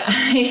 and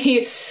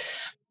I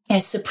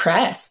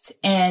suppressed.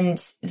 And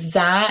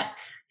that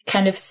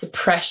kind of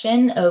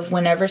suppression of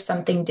whenever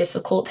something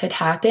difficult had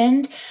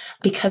happened,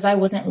 because I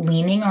wasn't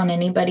leaning on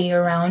anybody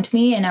around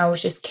me and I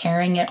was just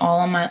carrying it all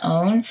on my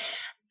own,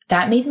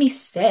 that made me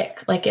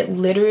sick. Like, it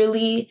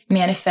literally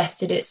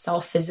manifested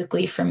itself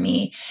physically for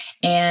me.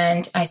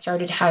 And I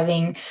started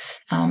having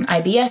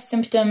IBS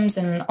symptoms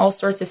and all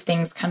sorts of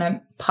things kind of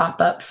pop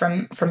up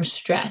from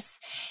stress.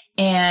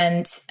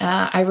 And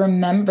I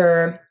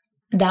remember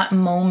that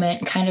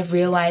moment kind of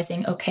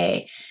realizing,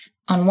 okay,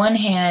 on one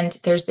hand,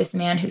 there's this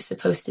man who's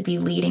supposed to be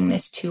leading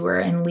this tour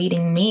and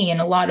leading me in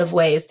a lot of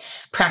ways,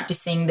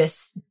 practicing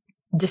this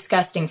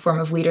disgusting form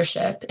of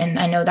leadership. And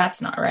I know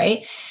that's not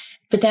right.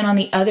 But then on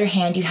the other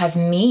hand, you have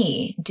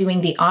me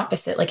doing the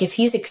opposite. Like, if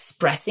he's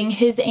expressing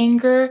his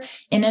anger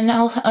in an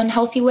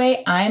unhealthy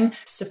way, I'm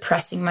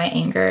suppressing my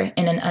anger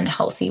in an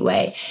unhealthy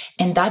way.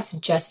 And that's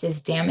just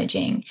as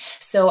damaging.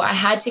 So I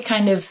had to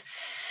kind of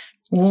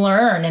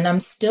learn, and I'm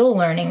still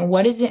learning,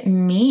 what does it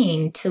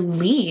mean to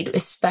lead,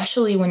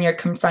 especially when you're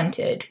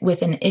confronted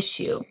with an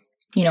issue?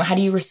 You know, how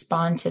do you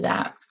respond to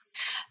that?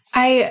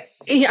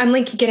 I'm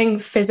like getting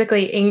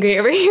physically angry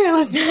over here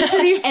listening to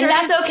these and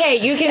that's okay.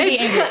 You can be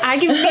angry. I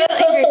can feel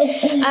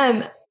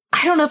angry.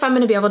 I don't know if I'm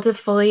going to be able to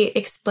fully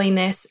explain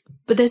this,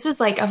 but this was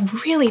like a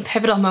really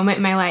pivotal moment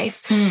in my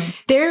life.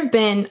 There have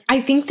been, I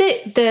think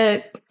that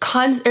the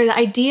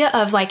idea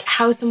of like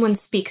how someone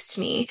speaks to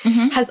me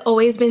has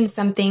always been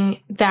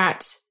something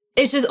that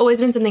it's just always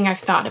been something I've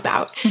thought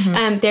about.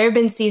 There have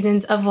been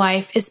seasons of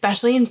life,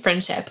 especially in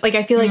friendship. Like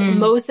I feel like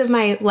most of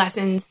my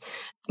lessons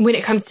when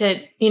it comes to,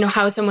 you know,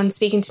 how someone's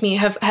speaking to me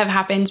have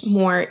happened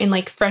more in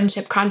like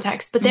friendship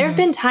context. But there have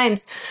been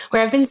times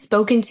where I've been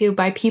spoken to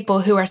by people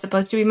who are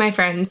supposed to be my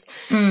friends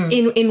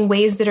in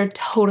ways that are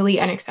totally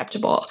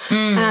unacceptable.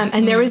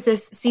 And there was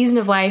this season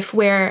of life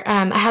where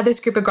I had this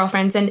group of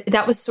girlfriends, and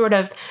that was sort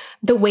of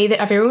the way that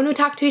everyone would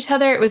talk to each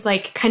other. It was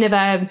like kind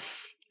of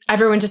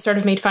everyone just sort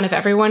of made fun of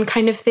everyone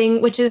kind of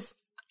thing, which is,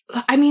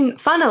 I mean,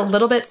 fun a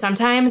little bit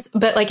sometimes,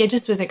 but like it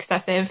just was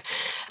excessive.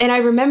 And I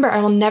remember,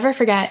 I will never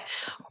forget,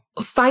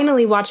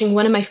 finally watching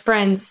one of my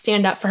friends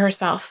stand up for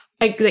herself,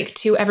 like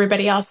to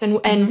everybody else.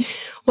 And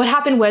what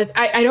happened was,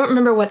 I don't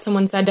remember what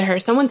someone said to her.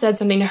 Someone said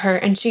something to her,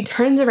 and she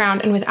turns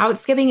around and without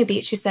skipping a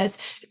beat, she says,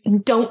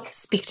 "Don't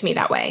speak to me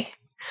that way."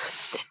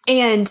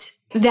 And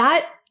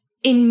that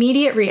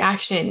immediate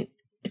reaction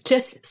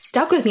just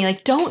stuck with me.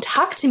 Like, don't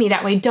talk to me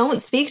that way.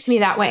 Don't speak to me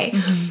that way.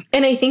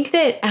 And I think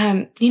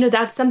that, you know,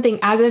 that's something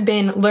as I've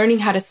been learning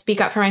how to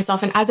speak up for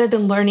myself, and as I've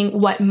been learning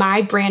what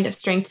my brand of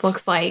strength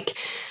looks like,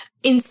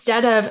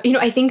 instead of, you know,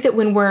 I think that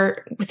when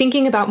we're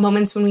thinking about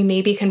moments when we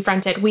may be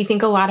confronted, we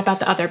think a lot about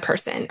the other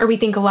person, or we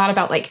think a lot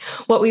about like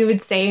what we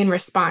would say in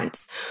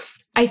response.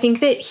 I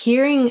think that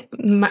hearing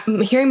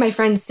my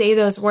friends say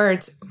those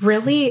words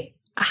really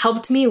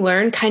helped me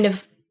learn kind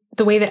of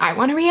the way that I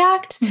want to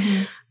react.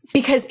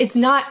 Because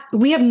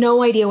we have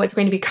no idea what's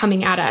going to be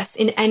coming at us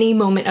in any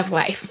moment of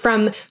life,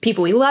 from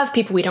people we love,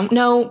 people we don't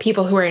know,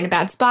 people who are in a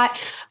bad spot.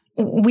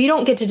 We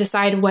don't get to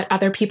decide what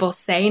other people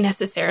say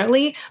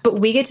necessarily, but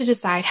we get to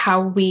decide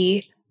how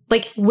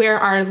where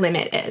our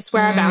limit is,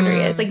 where our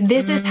boundary is. Like,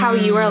 this is how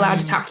you are allowed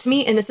to talk to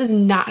me, and this is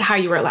not how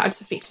you are allowed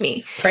to speak to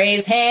me.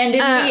 Praise hand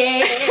in the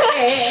air.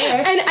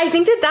 And I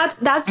think that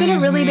that's been a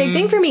really big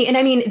thing for me. And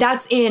I mean,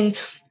 that's in,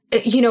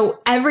 you know,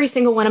 every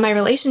single one of my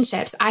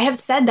relationships. I have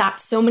said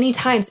that so many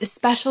times,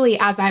 especially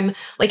as I'm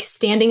like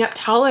standing up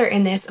taller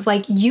in this, of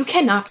like, you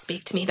cannot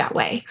speak to me that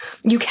way.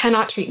 You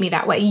cannot treat me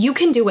that way. You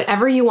can do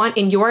whatever you want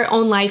in your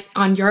own life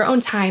on your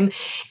own time.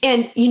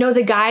 And, you know,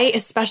 the guy,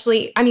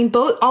 especially, I mean,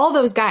 all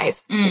those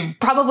guys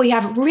probably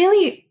have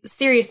really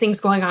serious things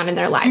going on in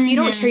their lives. You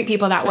don't treat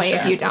people that way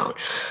if you don't.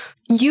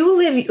 You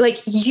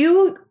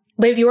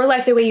live your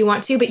life the way you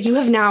want to, but you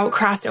have now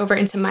crossed over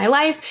into my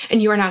life,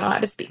 and you are not allowed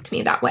to speak to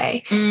me that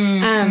way.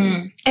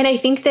 And I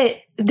think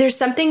that there's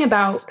something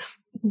about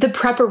the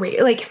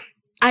preparation. Like,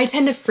 I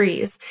tend to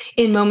freeze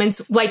in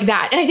moments like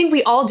that. And I think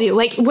we all do.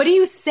 Like, what do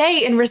you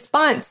say in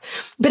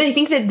response? But I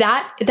think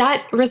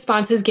that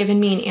response has given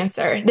me an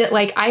answer that,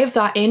 like, I have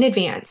thought in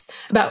advance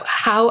about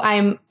how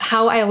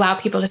I allow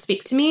people to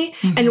speak to me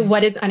and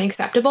what is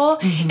unacceptable.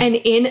 And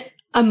in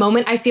a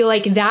moment, I feel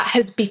like that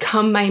has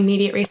become my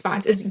immediate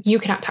response is, you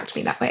cannot talk to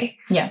me that way.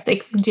 Yeah.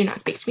 Like, do not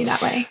speak to me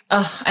that way.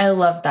 Oh, I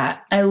love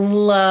that. I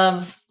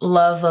love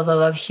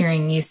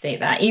hearing you say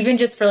that. Even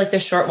just for like the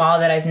short while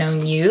that I've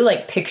known you,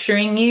 like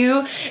picturing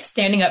you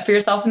standing up for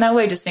yourself in that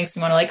way just makes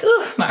me want to like,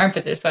 ooh, my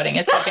armpits are sweating.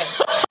 It's so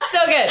good. So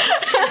good.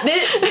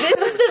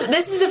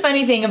 This is the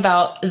funny thing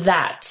about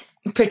that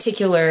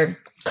particular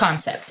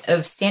concept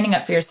of standing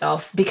up for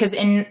yourself, because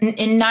in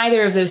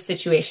neither of those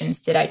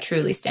situations did I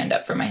truly stand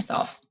up for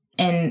myself.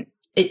 And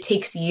it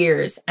takes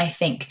years, I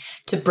think,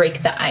 to break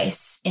the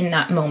ice in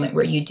that moment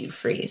where you do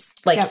freeze.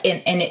 Like,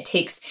 and it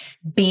takes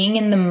being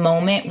in the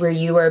moment where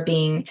you are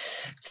being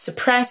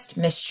suppressed,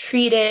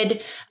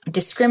 mistreated,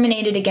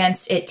 discriminated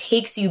against. It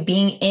takes you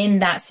being in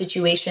that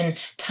situation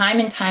time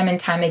and time and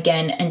time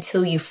again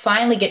until you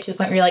finally get to the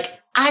point where you're like,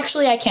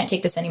 actually, I can't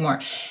take this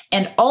anymore.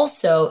 And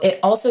also, it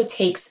also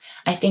takes,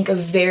 I think, a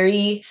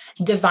very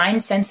divine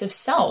sense of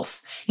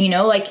self. You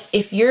know, like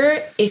if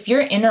your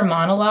inner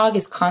monologue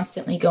is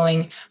constantly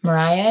going,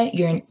 Moriah,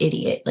 you're an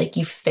idiot. Like,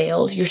 you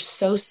failed. You're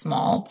so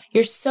small.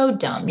 You're so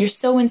dumb. You're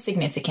so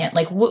insignificant.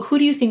 Like, who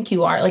do you think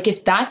you are? Like,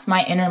 if that's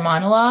my inner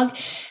monologue,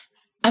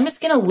 I'm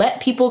just going to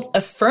let people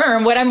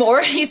affirm what I'm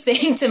already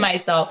saying to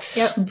myself.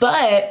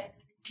 But,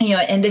 you know,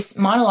 and this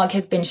monologue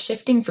has been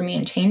shifting for me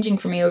and changing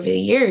for me over the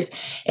years.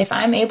 If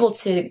I'm able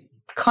to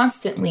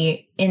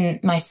constantly in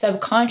my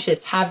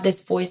subconscious have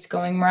this voice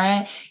going,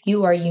 Moriah,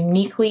 you are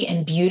uniquely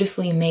and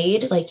beautifully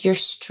made. Like, your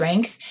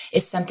strength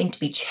is something to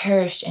be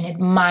cherished and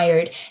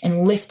admired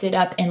and lifted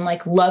up, and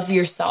like love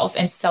yourself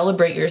and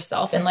celebrate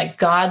yourself. And like,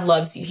 God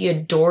loves you. He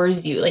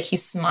adores you. Like, he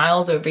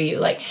smiles over you.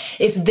 Like,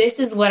 if this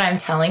is what I'm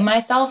telling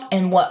myself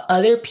and what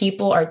other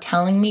people are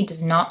telling me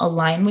does not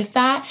align with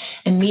that,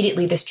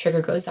 immediately this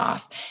trigger goes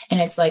off. And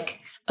it's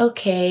like,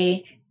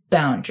 okay,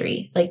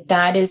 boundary. Like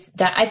that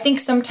I think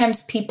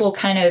sometimes people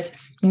kind of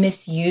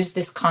misuse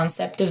this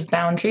concept of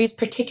boundaries,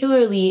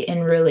 particularly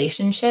in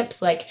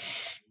relationships. Like,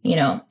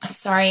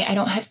 sorry, I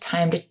don't have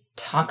time to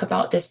talk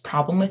about this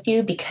problem with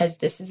you because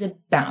this is a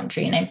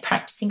boundary and I'm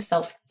practicing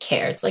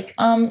self-care. It's like,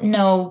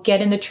 no,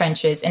 get in the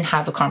trenches and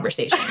have a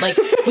conversation. Like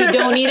we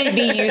don't need to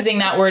be using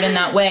that word in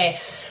that way.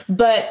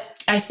 But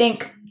I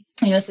think,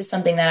 this is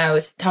something that I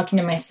was talking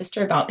to my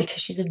sister about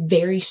because she's a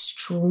very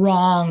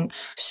strong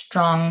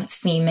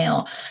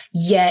female.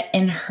 Yet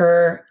in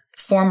her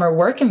former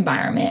work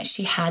environment,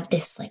 she had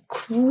this like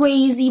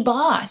crazy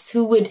boss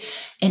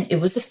and it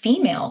was a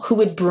female who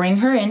would bring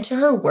her into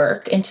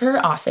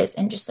her office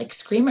and just like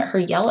scream at her,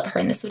 yell at her.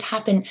 And this would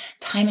happen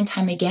time and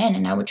time again.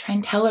 And I would try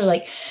and tell her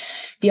like,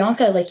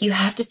 Bianca, like you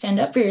have to stand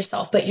up for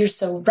yourself, but you're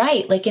so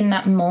right. Like in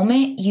that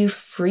moment, you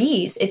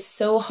freeze. It's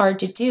so hard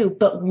to do.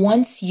 But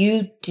once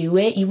you do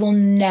it, you will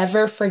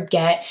never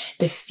forget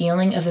the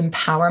feeling of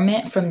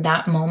empowerment from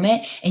that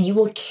moment. And you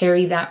will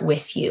carry that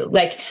with you.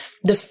 Like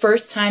the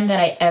first time that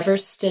I ever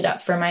stood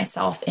up for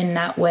myself in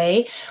that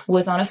way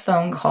was on a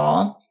phone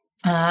call.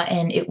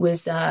 And it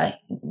was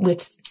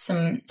with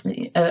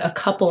a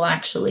couple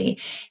actually.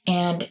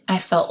 And I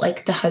felt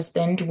like the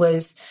husband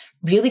was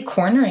really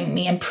cornering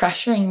me and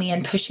pressuring me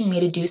and pushing me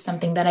to do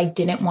something that I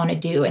didn't want to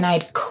do. And I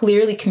had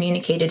clearly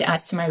communicated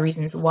as to my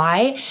reasons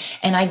why.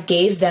 And I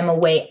gave them a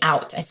way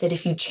out. I said,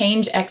 if you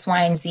change X,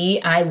 Y, and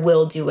Z, I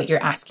will do what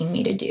you're asking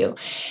me to do.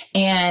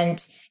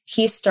 And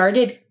he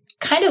started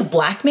kind of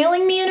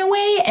blackmailing me in a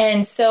way.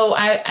 And so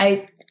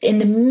I in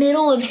the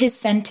middle of his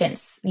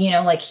sentence,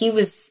 like he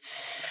was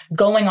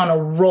going on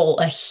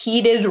a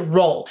heated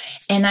roll.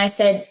 And I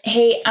said,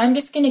 hey, I'm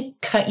just going to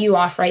cut you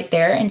off right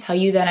there and tell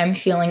you that I'm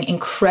feeling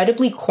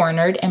incredibly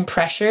cornered and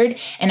pressured.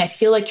 And I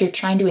feel like you're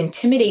trying to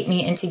intimidate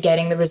me into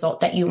getting the result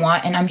that you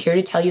want. And I'm here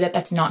to tell you that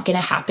that's not going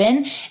to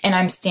happen. And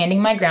I'm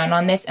standing my ground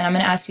on this. And I'm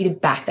going to ask you to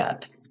back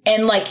up.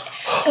 And like,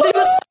 what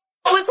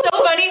was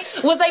so funny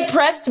was I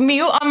pressed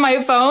mute on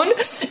my phone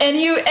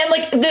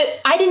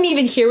I didn't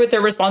even hear what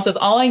their response was.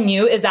 All I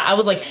knew is that I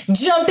was like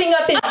jumping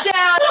up and down.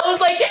 I was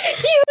like,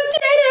 you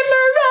did it,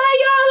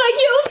 Moriah. Like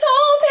you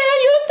told him,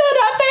 you stood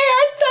up for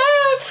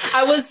yourself.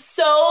 I was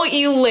so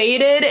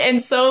elated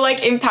and so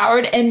like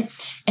empowered. And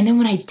then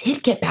when I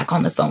did get back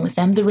on the phone with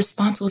them, the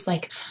response was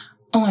like,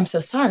 oh, I'm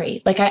so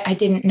sorry. Like I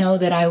didn't know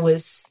that I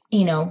was,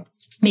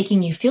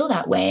 making you feel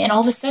that way. And all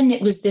of a sudden it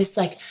was this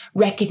like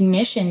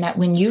recognition that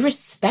when you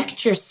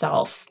respect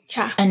yourself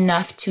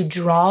enough to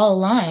draw a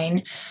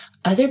line,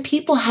 other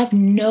people have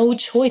no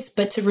choice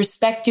but to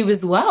respect you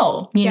as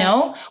well,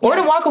 or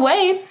to walk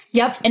away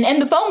and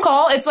end the phone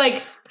call. It's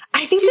like,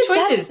 I think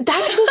that's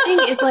the thing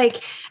is like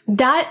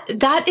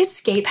that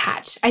escape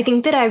hatch. I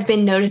think that I've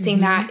been noticing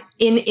that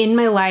in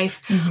my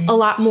life a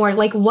lot more.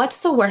 Like,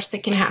 what's the worst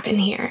that can happen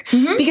here?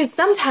 Because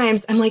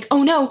sometimes I'm like,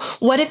 oh no,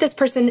 what if this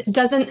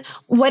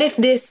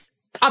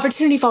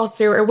opportunity falls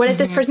through? Or what if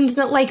this person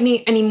doesn't like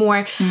me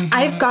anymore?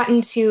 I've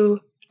gotten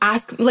to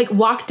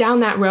walk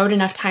down that road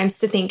enough times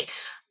to think,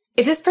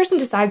 if this person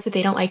decides that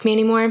they don't like me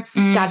anymore,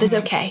 that is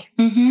okay.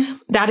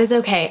 That is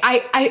okay.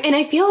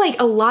 I feel like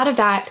a lot of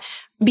that,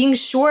 being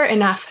sure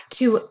enough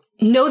to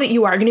know that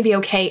you are going to be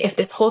okay if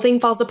this whole thing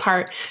falls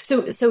apart.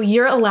 So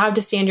you're allowed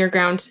to stand your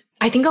ground.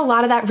 I think a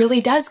lot of that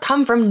really does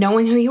come from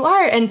knowing who you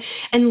are and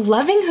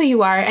loving who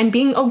you are and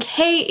being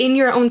okay in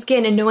your own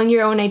skin and knowing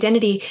your own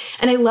identity.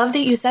 And I love that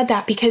you said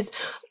that because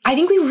I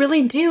think we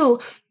really do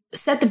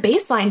set the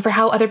baseline for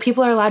how other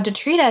people are allowed to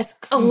treat us.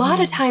 A lot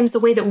of times the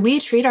way that we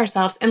treat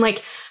ourselves, and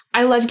like,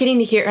 I love getting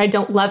to hear, I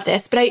don't love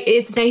this, but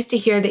it's nice to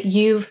hear that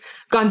you've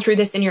gone through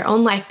this in your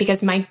own life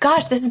because my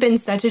gosh, this has been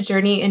such a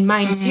journey in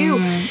mine too,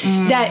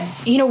 that,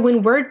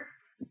 when we're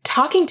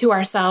talking to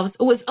ourselves,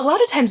 a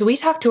lot of times we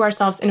talk to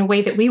ourselves in a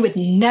way that we would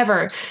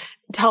never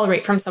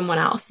tolerate from someone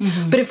else.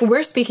 But if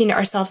we're speaking to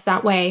ourselves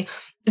that way,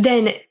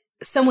 then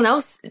someone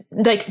else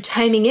like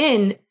chiming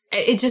in,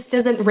 it just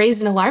doesn't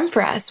raise an alarm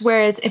for us.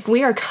 Whereas if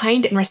we are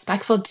kind and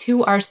respectful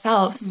to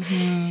ourselves,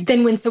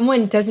 then when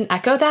someone doesn't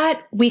echo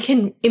that, we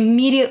can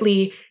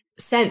immediately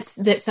sense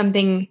that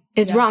something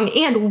is wrong.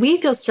 And we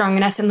feel strong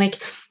enough. And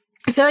like,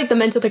 I feel like the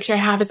mental picture I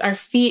have is our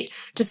feet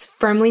just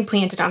firmly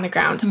planted on the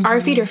ground.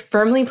 Our feet are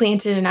firmly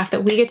planted enough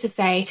that we get to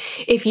say,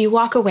 if you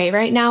walk away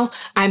right now,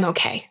 I'm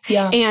okay.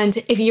 And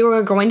if you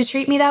are going to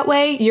treat me that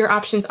way, your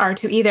options are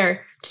to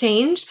either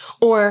change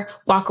or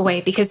walk away,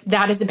 because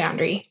that is a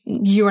boundary.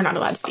 You are not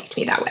allowed to speak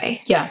to me that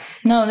way. Yeah.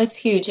 No, that's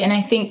huge. And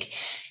I think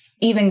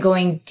even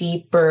going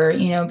deeper,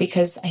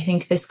 because I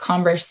think this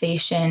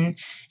conversation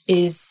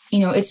is,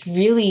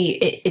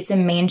 it's a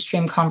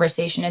mainstream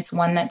conversation. It's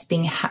one that's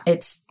being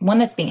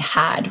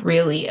had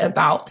really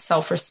about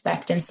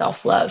self-respect and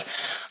self-love,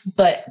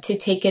 but to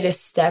take it a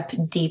step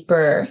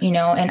deeper,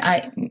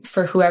 and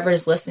for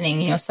whoever's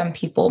listening, some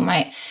people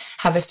might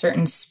have a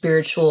certain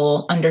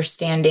spiritual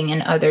understanding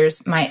and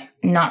others might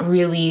not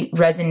really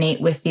resonate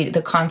with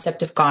the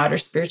concept of God or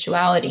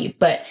spirituality.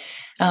 But,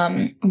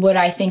 what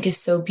I think is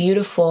so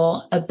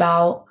beautiful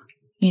about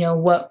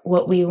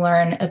what we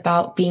learn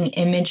about being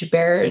image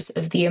bearers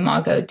of the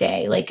Imago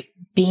Dei, like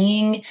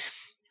being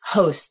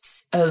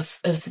hosts of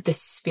the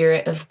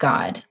Spirit of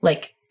God.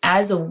 Like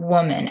as a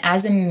woman,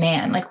 as a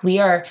man, like we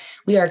are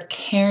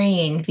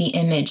carrying the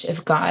image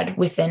of God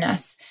within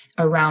us,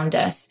 around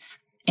us,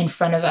 in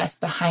front of us,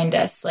 behind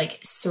us, like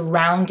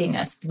surrounding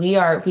us. We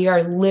are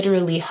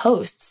literally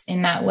hosts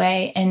in that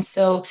way. And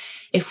so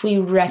if we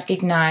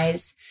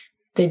recognize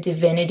the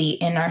divinity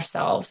in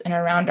ourselves and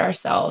around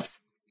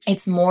ourselves,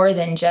 it's more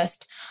than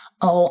just,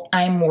 oh,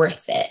 I'm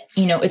worth it.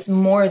 It's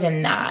more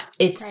than that.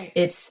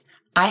 It's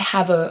I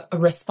have a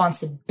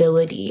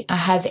responsibility. I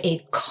have a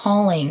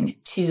calling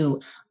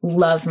to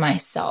love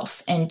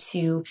myself and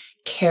to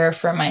care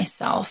for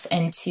myself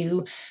and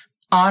to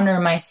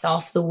honor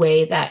myself the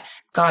way that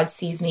God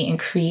sees me and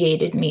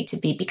created me to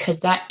be,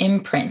 because that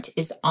imprint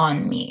is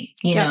on me,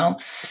 you know?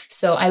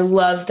 So I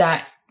love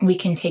that we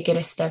can take it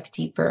a step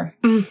deeper.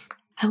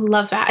 I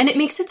love that. And it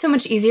makes it so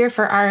much easier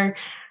for our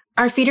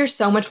feet are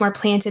so much more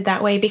planted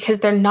that way,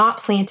 because they're not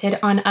planted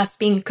on us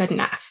being good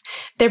enough.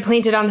 They're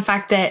planted on the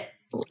fact that,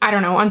 I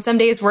don't know, on some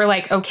days we're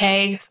like,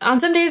 okay. On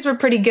some days we're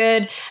pretty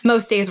good.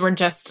 Most days we're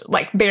just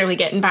like barely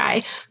getting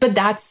by. But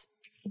that's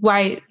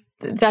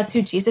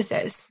who Jesus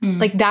is.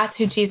 Like that's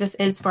who Jesus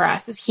is for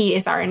us, is he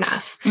is our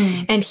enough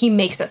and he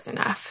makes us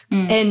enough.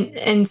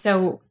 And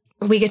so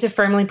we get to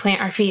firmly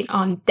plant our feet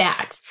on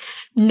that,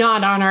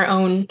 not on our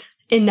own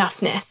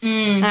enoughness.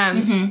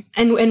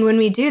 And when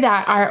we do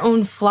that, our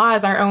own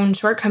flaws, our own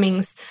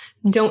shortcomings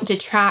don't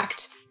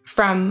detract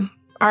from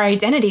our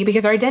identity,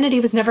 because our identity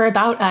was never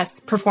about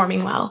us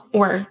performing well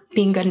or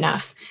being good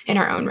enough in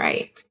our own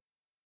right.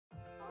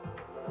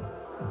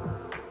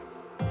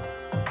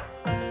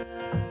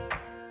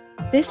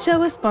 This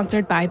show is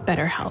sponsored by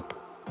BetterHelp.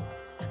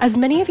 As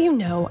many of you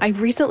know, I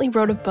recently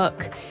wrote a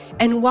book,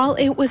 and while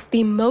it was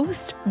the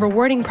most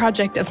rewarding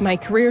project of my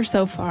career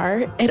so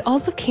far, it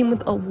also came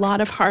with a lot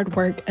of hard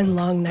work and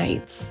long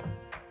nights.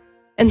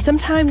 And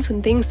sometimes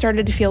when things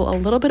started to feel a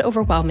little bit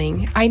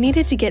overwhelming, I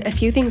needed to get a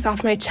few things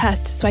off my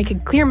chest so I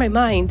could clear my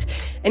mind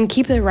and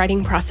keep the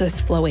writing process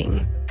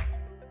flowing.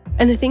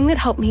 And the thing that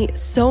helped me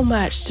so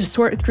much to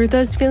sort through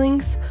those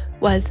feelings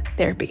was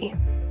therapy.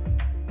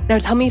 Now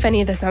tell me if any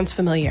of this sounds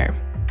familiar.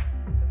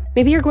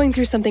 Maybe you're going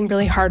through something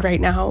really hard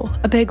right now,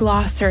 a big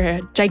loss or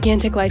a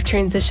gigantic life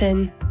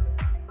transition.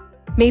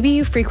 Maybe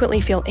you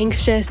frequently feel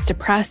anxious,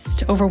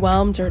 depressed,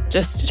 overwhelmed, or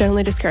just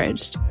generally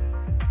discouraged.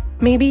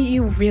 Maybe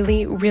you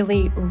really,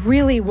 really,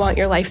 really want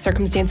your life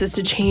circumstances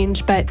to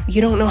change, but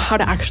you don't know how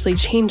to actually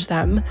change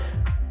them.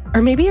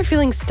 Or maybe you're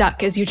feeling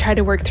stuck as you try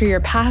to work through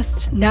your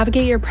past,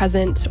 navigate your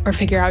present, or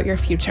figure out your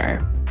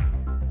future.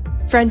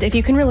 Friend, if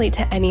you can relate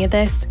to any of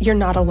this, you're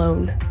not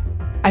alone.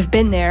 I've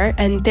been there,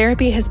 and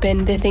therapy has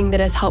been the thing that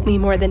has helped me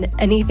more than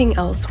anything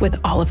else with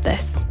all of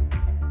this.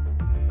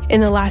 In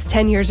the last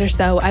 10 years or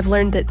so, I've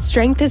learned that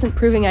strength isn't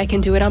proving I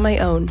can do it on my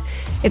own.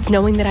 It's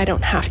knowing that I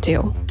don't have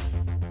to.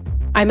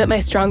 I'm at my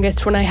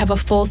strongest when I have a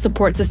full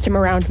support system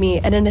around me,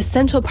 and an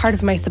essential part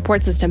of my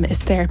support system is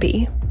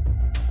therapy.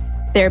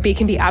 Therapy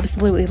can be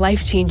absolutely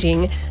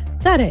life-changing.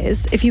 That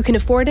is, if you can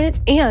afford it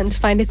and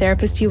find a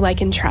therapist you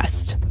like and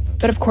trust.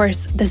 But of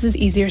course, this is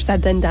easier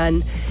said than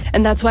done,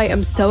 and that's why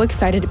I'm so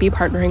excited to be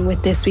partnering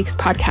with this week's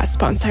podcast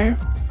sponsor.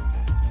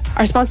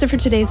 Our sponsor for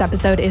today's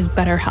episode is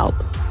BetterHelp.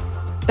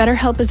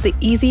 BetterHelp is the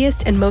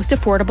easiest and most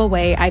affordable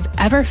way I've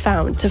ever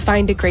found to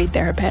find a great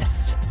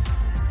therapist.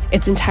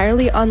 It's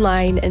entirely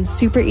online and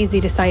super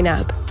easy to sign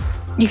up.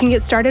 You can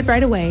get started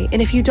right away,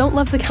 and if you don't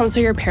love the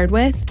counselor you're paired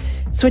with,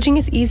 switching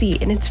is easy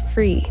and it's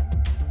free.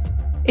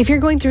 If you're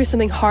going through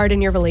something hard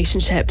in your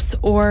relationships,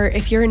 or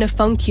if you're in a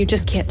funk you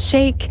just can't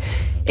shake,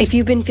 if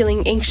you've been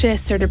feeling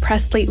anxious or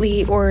depressed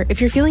lately, or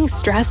if you're feeling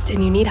stressed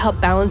and you need help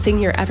balancing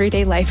your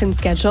everyday life and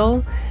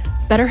schedule,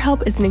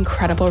 BetterHelp is an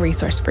incredible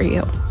resource for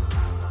you.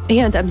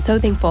 And I'm so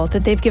thankful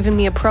that they've given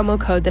me a promo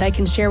code that I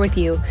can share with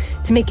you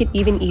to make it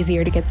even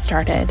easier to get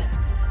started.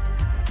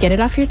 Get it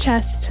off your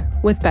chest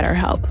with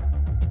BetterHelp.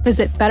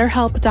 Visit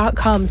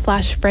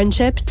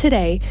betterhelp.com/friendship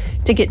today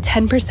to get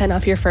 10%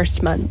 off your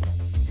first month.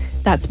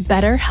 That's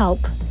BetterHelp,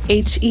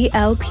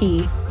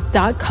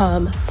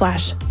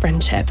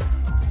 HELP.com/friendship.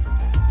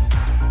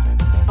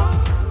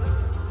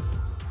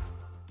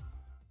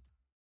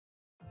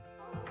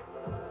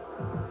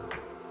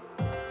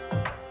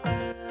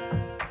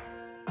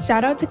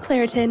 Shout out to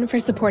Claritin for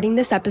supporting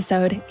this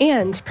episode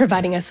and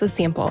providing us with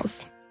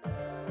samples.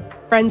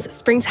 Friends,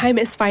 springtime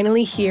is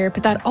finally here,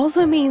 but that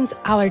also means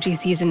allergy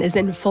season is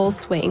in full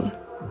swing.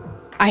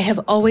 I have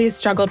always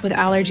struggled with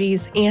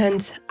allergies,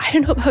 and I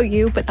don't know about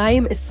you, but I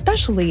am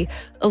especially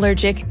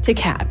allergic to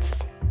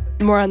cats.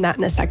 More on that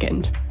in a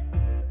second.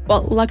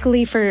 Well,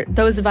 luckily for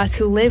those of us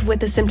who live with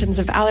the symptoms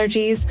of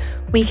allergies,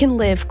 we can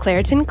live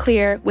Claritin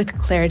Clear with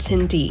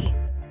Claritin D.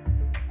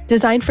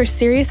 Designed for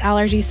serious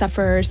allergy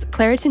sufferers,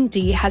 Claritin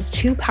D has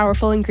 2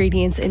 powerful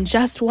ingredients in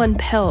just one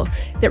pill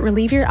that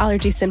relieve your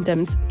allergy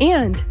symptoms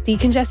and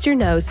decongest your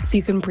nose so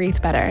you can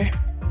breathe better.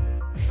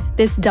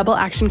 This double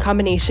action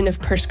combination of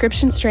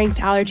prescription strength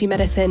allergy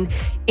medicine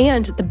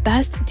and the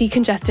best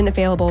decongestant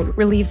available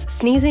relieves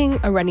sneezing,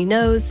 a runny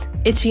nose,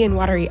 itchy and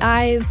watery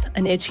eyes,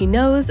 an itchy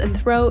nose and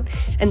throat,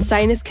 and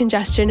sinus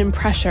congestion and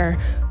pressure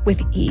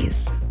with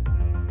ease.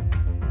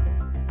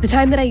 The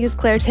time that I use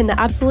Claritin the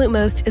absolute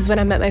most is when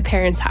I'm at my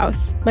parents'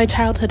 house, my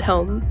childhood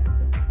home.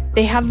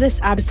 They have this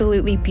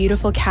absolutely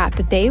beautiful cat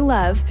that they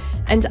love,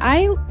 and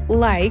I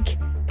like,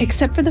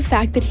 except for the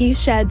fact that he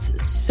sheds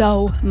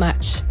so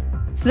much.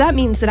 So that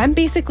means that I'm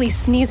basically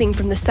sneezing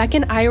from the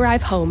second I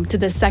arrive home to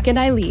the second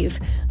I leave,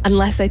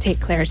 unless I take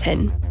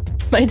Claritin.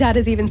 My dad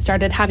has even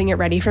started having it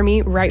ready for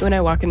me right when I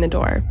walk in the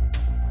door.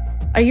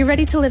 Are you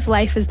ready to live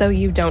life as though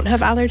you don't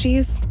have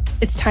allergies?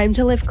 It's time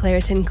to live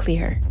Claritin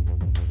Clear.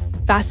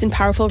 Fast and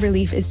powerful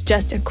relief is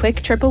just a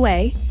quick trip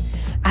away.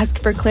 Ask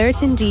for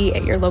Claritin D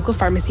at your local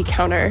pharmacy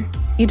counter.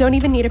 You don't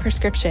even need a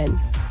prescription.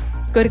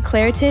 Go to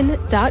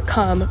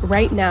Claritin.com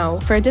right now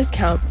for a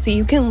discount so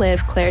you can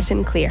live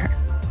Claritin Clear.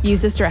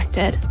 Use as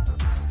directed.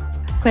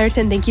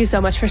 Claritin, thank you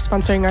so much for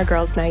sponsoring our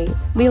girls' night.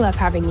 We love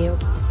having you.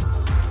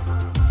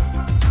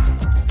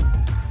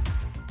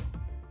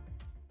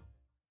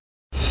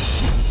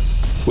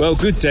 Well,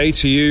 good day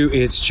to you.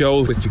 It's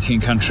Joel with The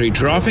King Country,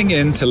 dropping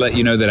in to let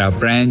you know that our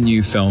brand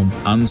new film,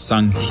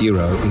 Unsung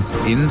Hero, is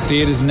in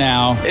theaters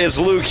now. It's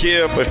Luke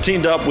here. We've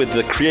teamed up with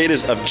the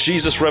creators of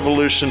Jesus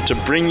Revolution to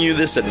bring you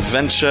this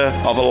adventure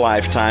of a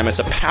lifetime. It's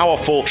a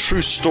powerful,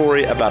 true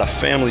story about a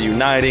family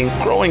uniting,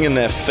 growing in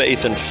their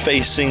faith, and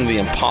facing the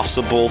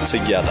impossible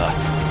together.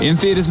 In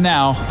theaters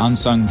now,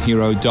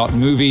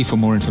 unsunghero.movie for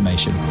more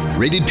information.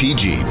 Rated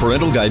PG.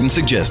 Parental guidance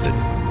suggested.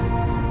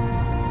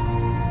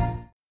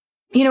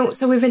 You know,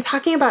 so we've been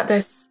talking about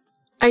this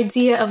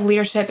idea of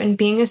leadership and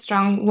being a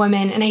strong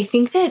woman. And I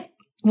think that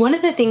one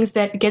of the things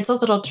that gets a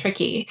little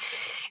tricky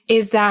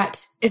is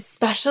that,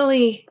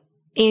 especially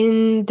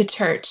in the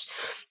church,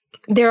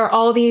 there are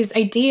all these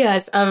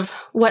ideas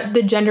of what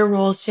the gender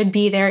roles should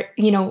be. There,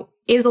 you know,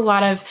 is a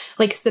lot of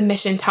like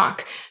submission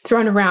talk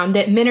thrown around,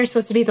 that men are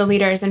supposed to be the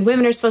leaders and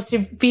women are supposed to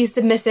be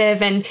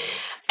submissive. And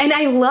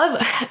I love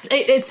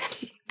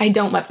I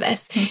don't love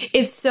this.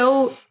 It's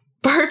so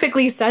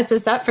perfectly sets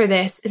us up for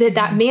this,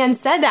 that man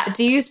said that.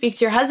 Do you speak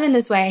to your husband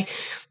this way?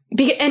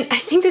 And I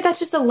think that that's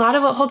just a lot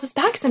of what holds us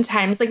back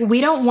sometimes. Like,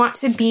 we don't want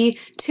to be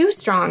too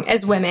strong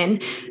as women.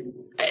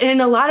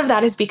 And a lot of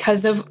that is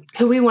because of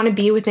who we want to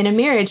be within a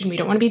marriage, and we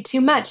don't want to be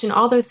too much and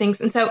all those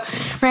things. And so,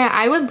 Moriah,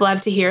 I would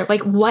love to hear,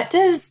 like, what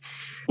does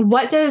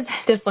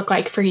this look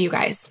like for you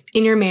guys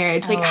in your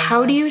marriage? Like,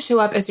 how do you show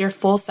up as your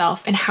full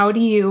self, and how do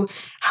you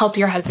help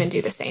your husband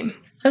do the same?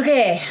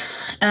 Okay.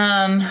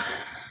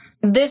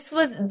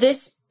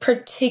 This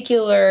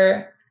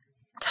particular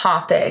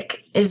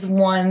topic is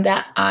one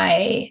that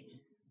I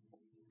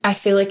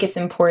feel like it's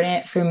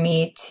important for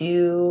me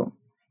to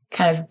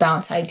kind of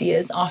bounce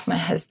ideas off my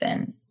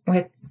husband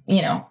with,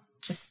 you know,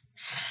 just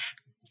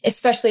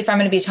especially if I'm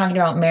going to be talking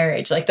about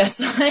marriage, like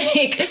that's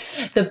like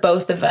the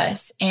both of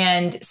us.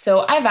 And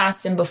so I've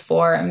asked him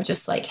before, I'm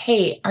just like,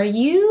 hey,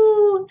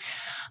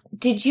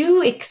 did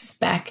you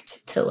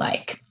expect to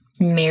like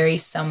marry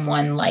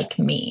someone like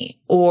me?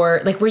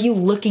 Or like, were you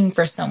looking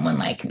for someone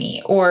like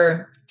me?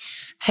 Or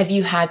have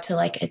you had to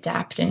like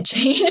adapt and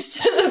change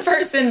to the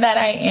person that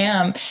I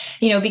am?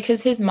 You know,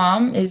 because his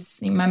mom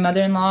is my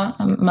mother-in-law,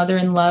 mother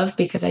in love,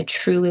 because I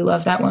truly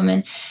love that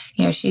woman.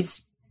 You know,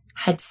 she's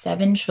had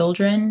 7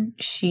 children.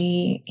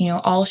 She, you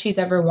know, all she's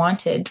ever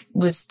wanted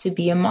was to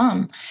be a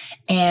mom.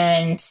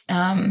 And,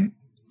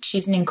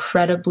 she's an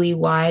incredibly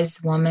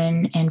wise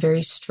woman and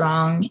very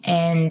strong.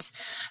 And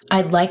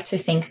I'd like to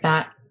think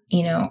that,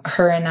 you know,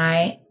 her and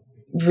I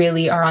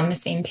really are on the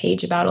same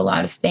page about a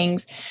lot of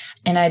things.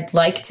 And I'd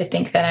like to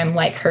think that I'm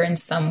like her in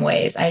some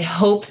ways. I'd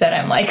hope that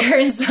I'm like her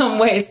in some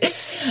ways.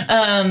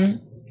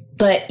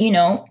 But, you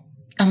know,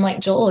 I'm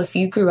like, Joel, if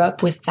you grew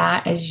up with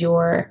that as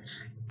your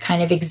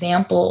kind of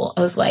example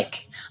of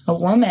like a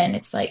woman,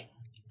 it's like,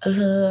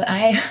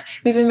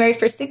 we've been married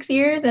for 6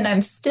 years and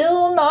I'm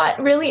still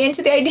not really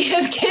into the idea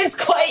of kids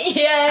quite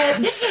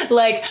yet.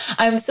 Like,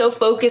 I'm so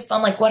focused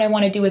on like what I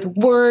want to do with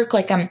work.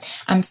 Like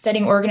I'm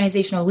studying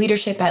organizational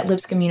leadership at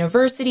Lipscomb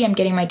University. I'm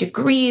getting my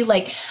degree.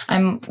 Like,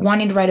 I'm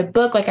wanting to write a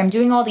book. Like, I'm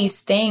doing all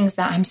these things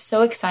that I'm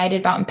so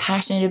excited about and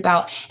passionate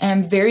about. And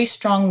I'm very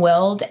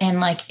strong-willed. And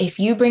like, if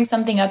you bring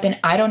something up and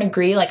I don't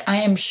agree, like I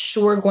am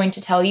sure going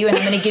to tell you, and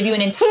I'm going to give you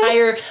an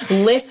entire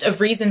list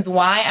of reasons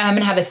why. And I'm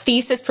going to have a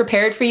thesis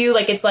prepared for you.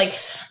 Like, it's like,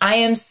 I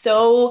am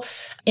so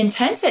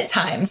intense at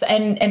times.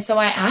 And so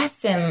I've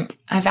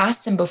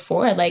asked him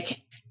before,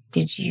 like,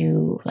 did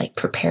you like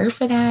prepare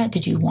for that?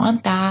 Did you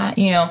want that?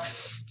 You know,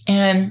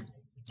 and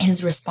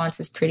his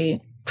response is pretty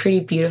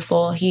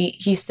beautiful.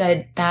 He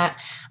said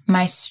that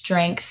my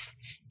strength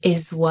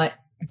is what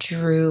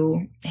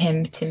drew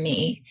him to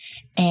me.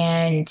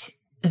 And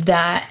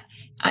that,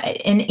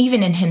 and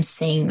even in him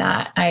saying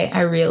that,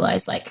 I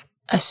realized like,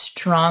 a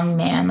strong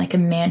man, like a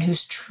man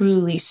who's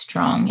truly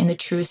strong in the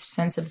truest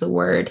sense of the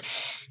word,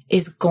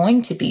 is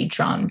going to be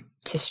drawn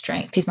to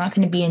strength. He's not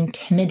going to be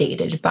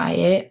intimidated by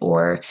it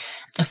or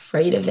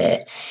afraid of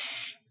it.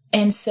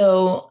 And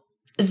so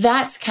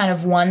that's kind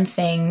of one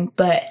thing.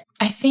 But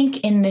I think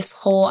in this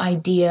whole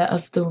idea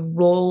of the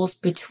roles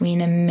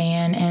between a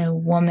man and a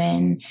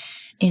woman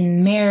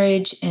in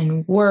marriage,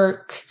 in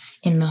work,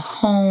 in the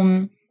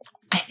home,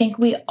 I think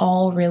we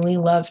all really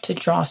love to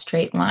draw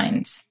straight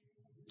lines.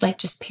 Like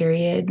just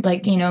period.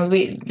 Like,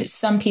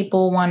 some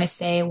people want to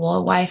say, well,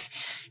 a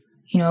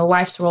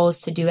wife's role is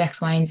to do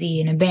X, Y, and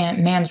Z, and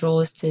a man's role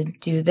is to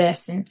do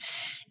this. And,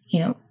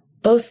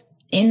 both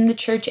in the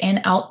church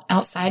and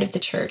outside of the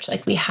church,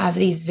 like we have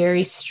these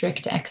very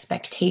strict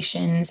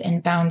expectations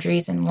and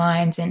boundaries and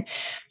lines. And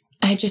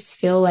I just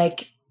feel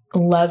like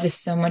love is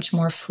so much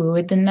more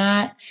fluid than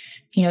that.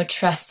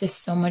 Trust is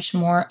so much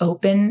more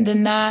open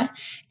than that.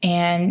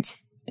 And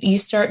you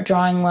start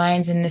drawing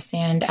lines in the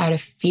sand out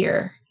of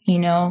fear.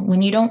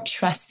 When you don't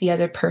trust the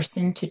other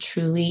person to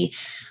truly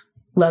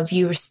love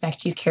you,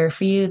 respect you, care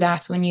for you,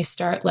 that's when you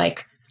start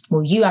like,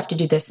 well, you have to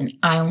do this and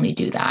I only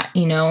do that,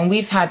 and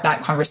we've had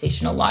that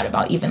conversation a lot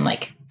about even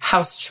like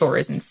house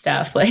chores and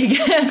stuff like,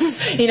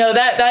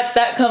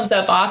 that comes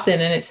up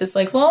often. And it's just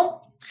like,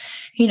 well,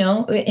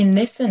 in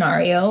this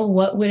scenario,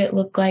 what would it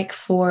look like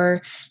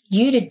for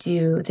you to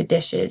do the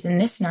dishes? In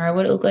this scenario,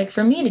 what would it look like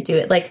for me to do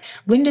it? Like,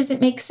 when does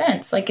it make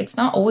sense? Like, it's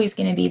not always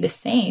going to be the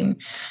same.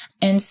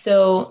 And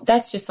so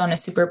that's just on a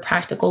super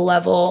practical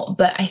level.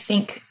 But I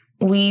think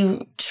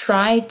we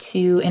try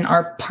to, in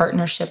our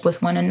partnership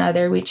with one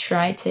another, we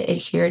try to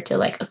adhere to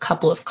like a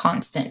couple of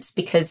constants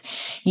because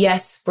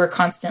yes, we're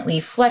constantly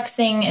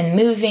flexing and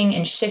moving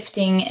and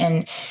shifting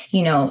and,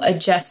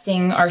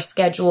 adjusting our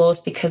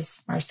schedules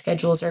because our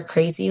schedules are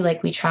crazy.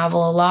 Like we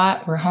travel a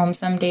lot. We're home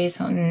some days,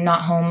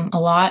 not home a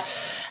lot.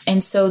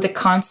 And so the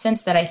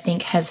constants that I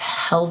think have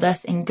held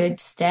us in good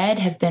stead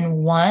have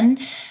been one,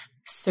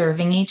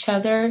 serving each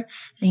other,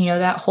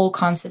 that whole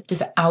concept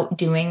of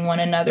outdoing one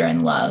another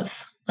in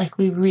love. Like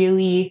we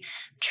really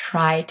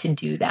try to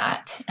do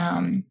that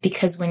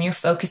because when you're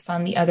focused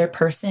on the other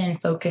person,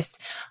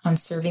 focused on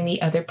serving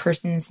the other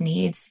person's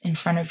needs in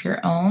front of your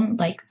own,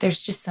 like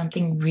there's just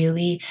something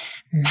really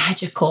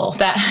magical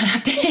that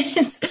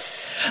happens.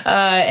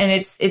 And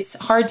it's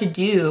hard to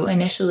do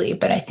initially,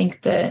 but I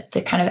think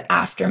the kind of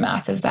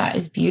aftermath of that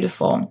is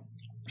beautiful.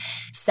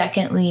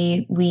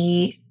 Secondly,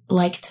 we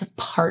like to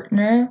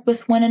partner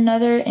with one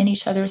another in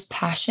each other's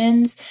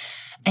passions.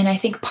 And I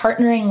think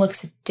partnering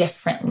looks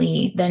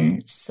differently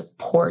than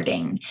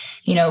supporting.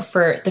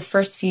 For the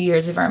first few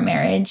years of our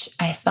marriage,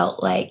 I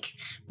felt like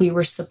we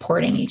were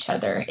supporting each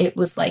other. It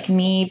was like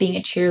me being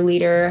a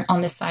cheerleader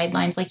on the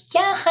sidelines, like,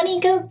 yeah, honey,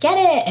 go get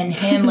it. And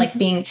him like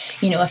being,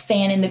 a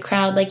fan in the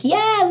crowd, like, yeah,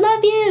 I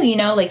love you,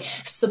 like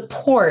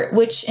support,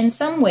 which in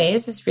some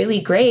ways is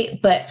really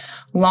great. But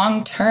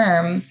long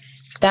term,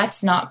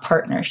 that's not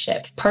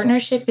partnership.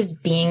 Partnership is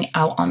being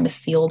out on the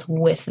field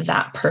with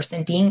that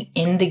person, being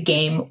in the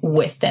game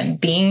with them,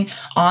 being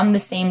on the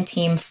same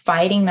team,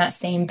 fighting that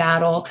same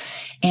battle.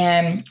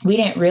 And we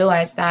didn't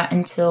realize that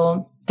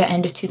until the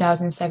end of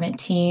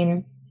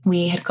 2017.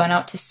 We had gone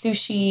out to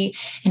sushi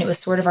and it was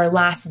sort of our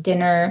last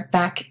dinner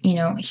back,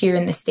 here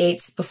in the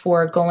States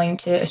before going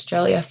to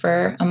Australia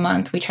for a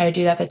month. We try to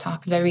do that at the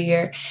top of every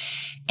year.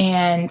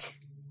 And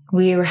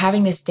we were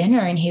having this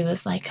dinner and he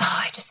was like,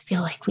 oh, I just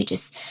feel like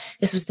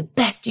this was the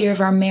best year of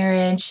our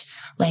marriage.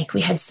 Like we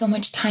had so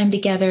much time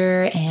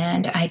together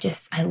and I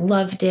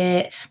loved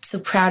it. I'm so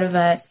proud of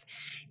us.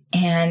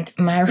 And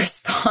my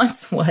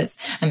response was,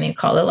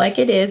 call it like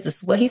it is.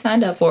 This is what he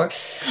signed up for.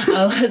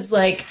 I was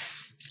like,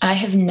 I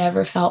have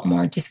never felt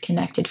more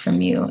disconnected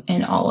from you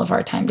in all of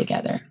our time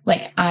together.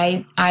 Like,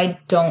 I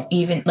don't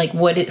even, like,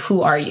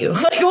 who are you?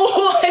 Like,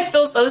 I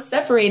feel so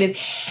separated.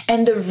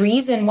 And the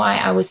reason why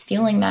I was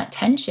feeling that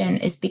tension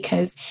is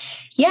because,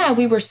 yeah,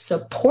 we were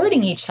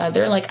supporting each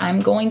other. Like, I'm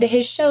going to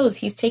his shows.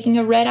 He's taking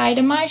a red eye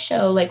to my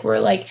show. Like, we're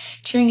like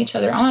cheering each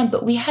other on,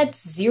 but we had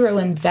zero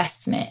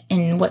investment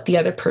in what the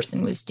other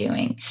person was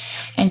doing.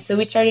 And so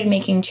we started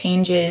making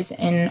changes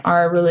in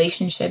our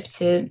relationship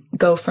to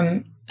go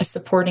from a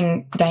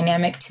supporting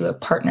dynamic to a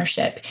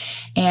partnership.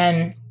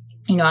 And,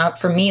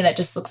 for me, that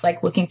just looks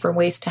like looking for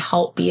ways to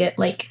help, be it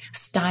like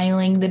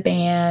styling the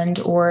band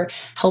or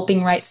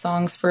helping write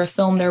songs for a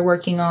film they're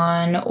working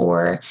on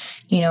or,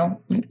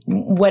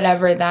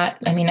 whatever that,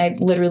 I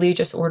literally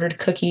just ordered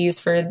cookies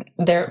for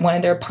one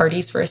of their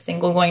parties for a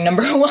single going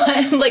number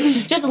one, like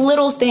just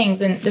little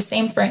things. And the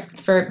same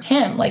for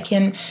him, like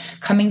him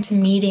coming to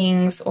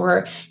meetings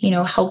or,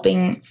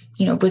 helping,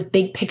 with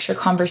big picture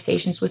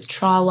conversations with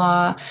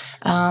Trala,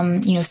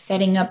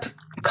 setting up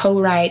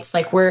co-writes,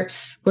 like we're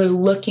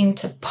looking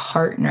to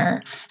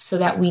partner so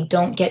that we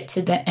don't get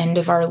to the end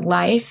of our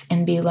life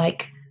and be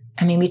like,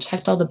 we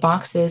checked all the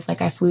boxes.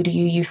 Like I flew to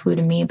you, you flew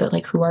to me, but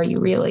like, who are you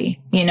really?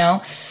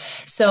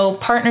 So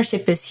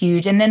partnership is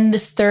huge. And then the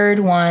third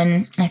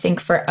one, I think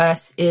for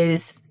us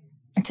is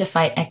to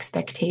fight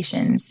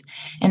expectations.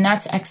 And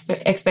that's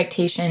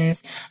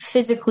expectations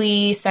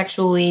physically,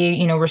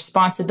 sexually,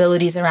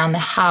 responsibilities around the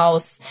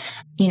house,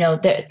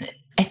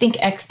 I think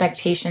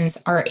expectations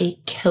are a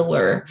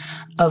killer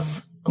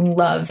of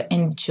love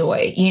and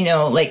joy,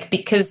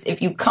 because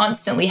if you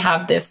constantly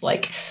have this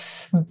like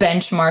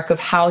benchmark of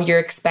how you're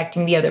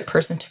expecting the other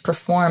person to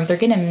perform, they're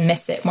going to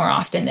miss it more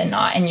often than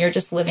not. And you're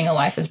just living a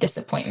life of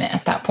disappointment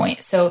at that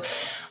point. So,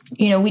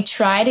 we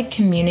try to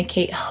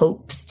communicate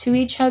hopes to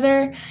each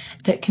other,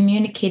 but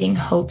communicating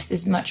hopes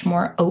is much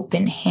more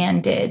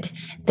open-handed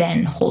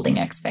than holding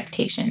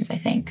expectations, I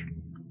think.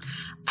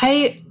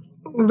 I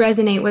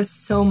resonate with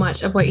so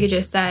much of what you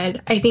just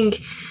said. I think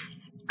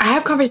I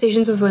have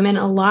conversations with women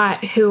a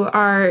lot who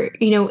are,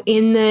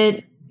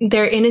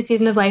 they're in a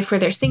season of life where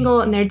they're single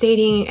and they're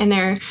dating and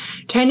they're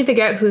trying to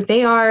figure out who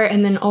they are.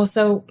 And then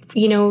also,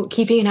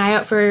 keeping an eye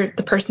out for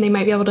the person they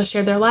might be able to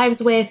share their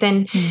lives with.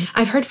 And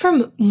I've heard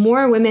from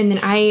more women than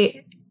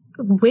I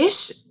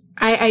wish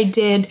I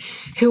did,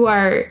 who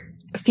are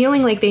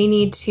feeling like they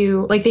need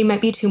to, like they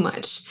might be too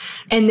much,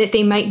 and that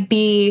they might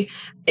be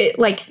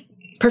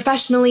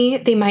professionally,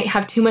 they might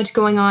have too much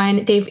going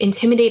on. They've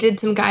intimidated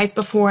some guys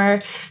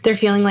before. They're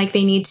feeling like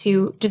they need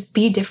to just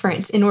be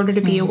different in order to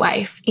be a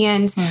wife.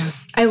 And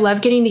I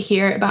love getting to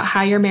hear about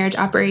how your marriage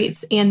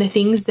operates and the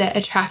things that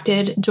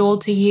attracted Joel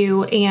to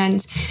you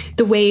and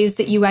the ways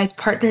that you guys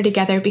partner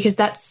together, because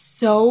that's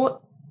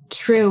so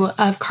true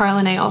of Carl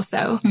and I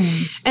also.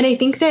 And I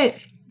think that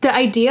the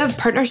idea of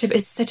partnership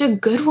is such a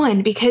good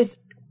one,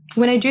 because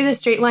when I drew the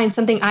straight line,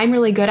 something I'm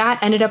really good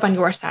at ended up on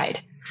your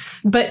side.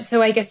 But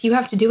so I guess you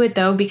have to do it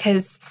though,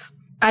 because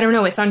I don't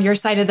know, it's on your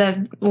side of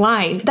the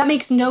line. That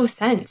makes no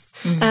sense.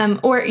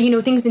 Or,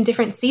 things in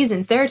different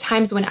seasons. There are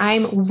times when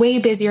I'm way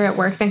busier at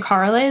work than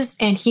Carl is,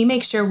 and he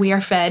makes sure we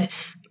are fed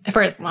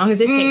for as long as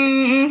it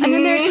takes. And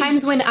then there's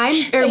times when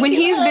when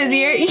he's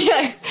busier.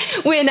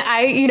 Yes. When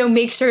I,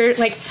 make sure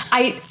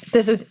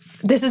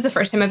this is the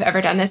first time I've ever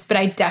done this, but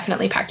I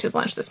definitely packed his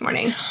lunch this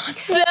morning.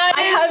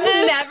 I have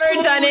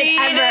never done it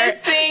ever.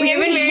 We've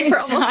been married for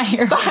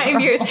almost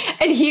 5 years,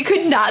 and he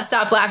could not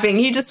stop laughing.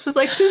 He just was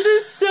like, "This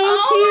is so cute."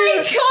 Oh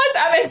my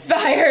gosh, I'm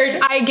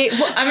inspired.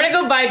 I'm gonna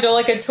go buy Joel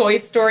a Toy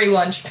Story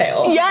lunch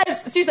pail.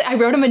 Yes, seriously, I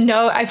wrote him a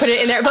note. I put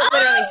it in there, but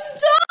literally.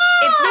 Stop!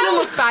 It's been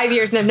almost 5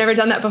 years and I've never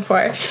done that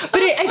before.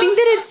 But I think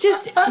that it's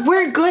just,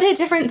 we're good at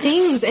different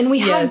things and we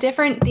have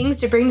different things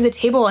to bring to the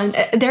table. And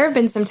there have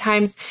been some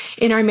times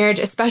in our marriage,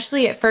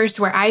 especially at first,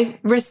 where I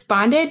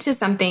responded to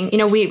something.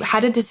 We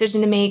had a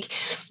decision to make,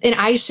 and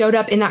I showed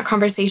up in that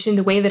conversation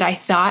the way that I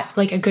thought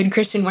like a good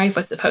Christian wife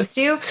was supposed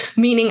to,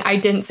 meaning I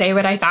didn't say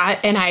what I thought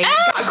and I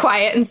got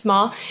quiet and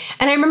small.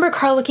 And I remember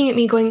Carl looking at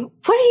me going,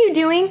 "What are you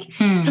doing?"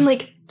 I'm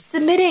like,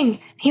 "Submitting."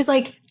 He's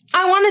like,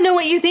 "I want to know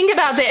what you think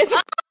about this."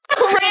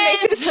 I'm going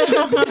to make this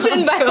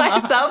decision by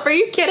myself. Are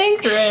you kidding?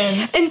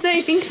 Cringe. And so I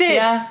think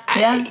that,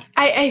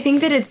 I think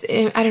that it's,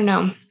 I don't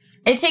know.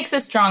 It takes a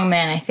strong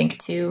man, I think,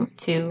 to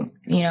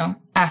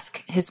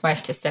ask his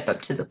wife to step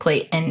up to the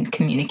plate and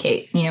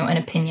communicate, an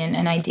opinion,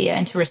 an idea,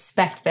 and to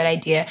respect that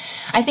idea.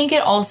 I think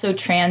it also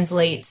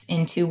translates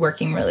into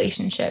working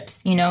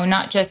relationships,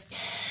 not just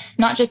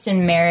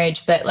in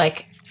marriage, but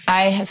like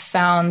I have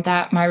found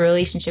that my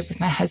relationship with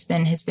my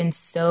husband has been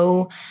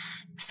so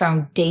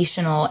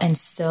foundational and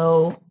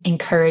so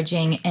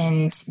encouraging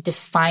and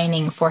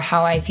defining for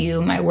how I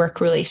view my work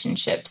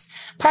relationships.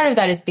 Part of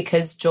that is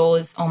because Joel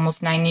is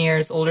almost 9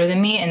 years older than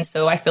me. And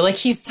so I feel like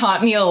he's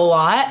taught me a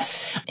lot,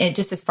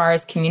 just as far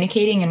as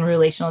communicating and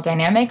relational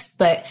dynamics.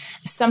 But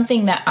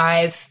something that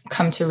I've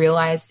come to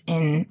realize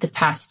in the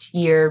past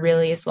year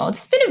really as well,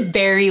 it's been a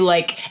very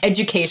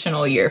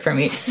educational year for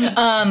me.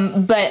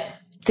 But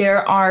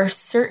there are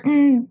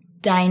certain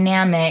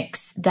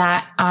dynamics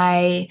that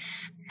I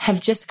have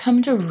just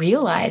come to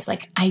realize,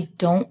 I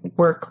don't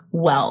work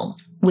well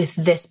with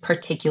this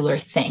particular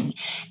thing.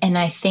 And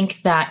I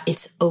think that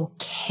it's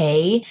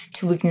okay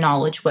to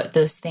acknowledge what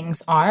those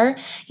things are.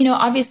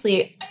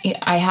 Obviously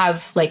I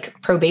have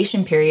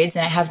probation periods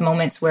and I have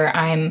moments where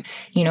I'm,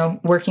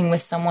 working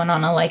with someone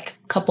on a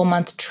couple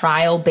month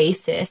trial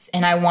basis.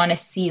 And I want to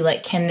see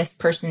can this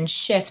person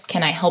shift?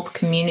 Can I help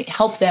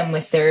them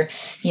with their,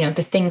 the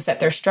things that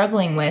they're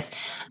struggling with?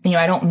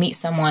 I don't meet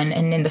someone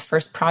and in the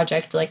first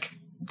project,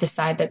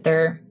 decide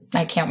that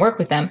I can't work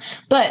with them.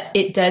 But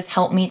it does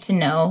help me to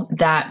know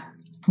that,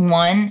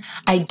 one,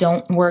 I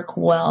don't work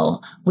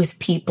well with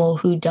people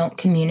who don't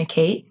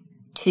communicate.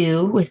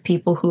 2, with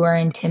people who are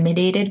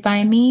intimidated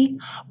by me.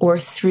 Or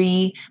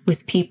 3,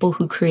 with people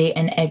who create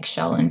an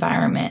eggshell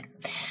environment.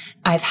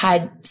 I've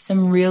had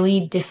some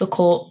really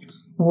difficult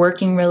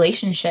working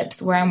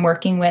relationships where I'm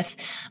working with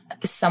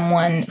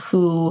someone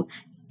who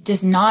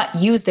does not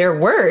use their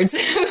words,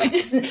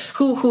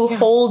 who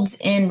holds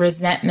in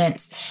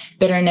resentments,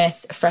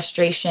 bitterness,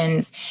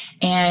 frustrations.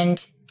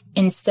 And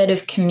instead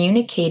of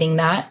communicating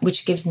that,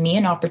 which gives me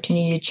an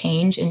opportunity to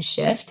change and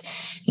shift,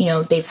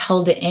 they've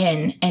held it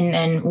in and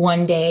then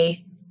one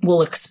day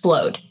will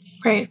explode.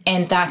 Right.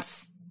 And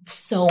that's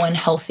so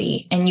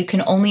unhealthy. And you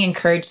can only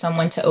encourage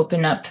someone to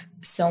open up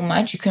so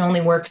much. You can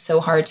only work so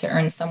hard to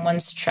earn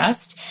someone's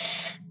trust,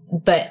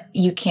 but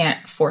you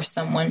can't force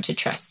someone to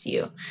trust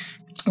you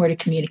or to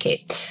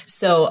communicate.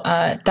 So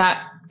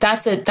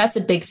that's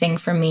a big thing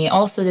for me.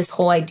 Also, this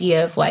whole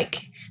idea of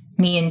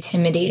me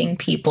intimidating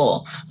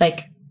people,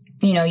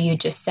 you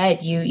just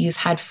said you've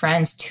had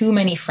friends, too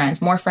many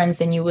friends, more friends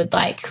than you would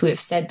like, who have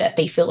said that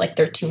they feel like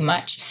they're too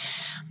much.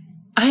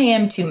 I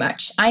am too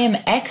much. I am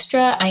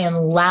extra. I am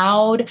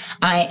loud.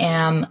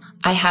 I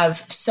have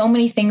so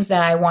many things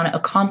that I want to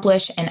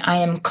accomplish, and I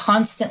am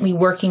constantly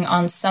working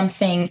on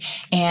something.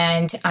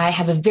 And I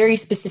have a very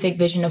specific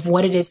vision of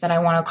what it is that I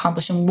want to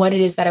accomplish and what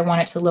it is that I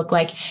want it to look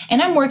like. And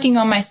I'm working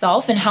on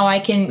myself and how I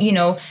can,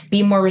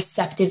 be more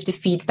receptive to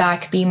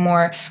feedback, be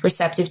more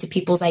receptive to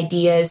people's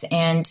ideas.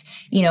 And,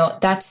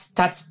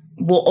 that's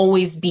will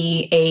always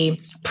be a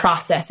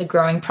process, a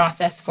growing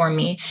process for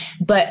me.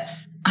 But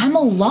I'm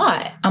a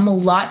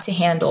lot to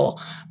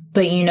handle.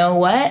 But you know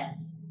what?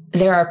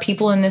 There are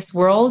people in this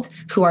world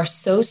who are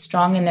so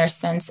strong in their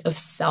sense of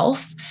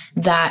self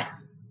that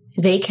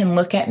they can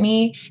look at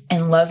me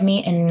and love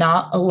me and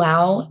not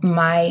allow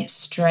my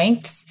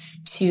strengths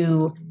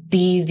to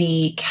be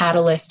the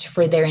catalyst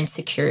for their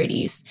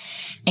insecurities.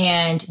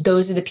 And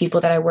those are the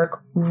people that I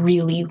work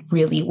really,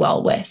 really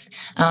well with.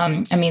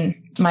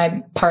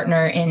 My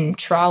partner in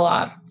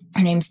Trala,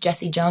 her name's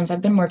Jessie Jones.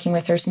 I've been working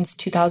with her since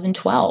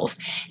 2012.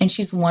 And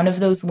she's one of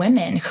those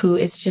women who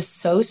is just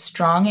so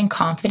strong and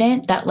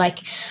confident that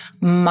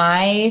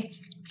my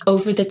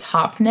over the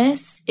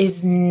topness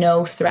is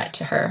no threat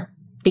to her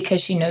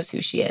because she knows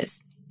who she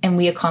is. And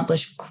we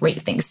accomplish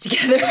great things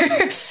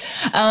together.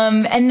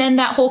 And then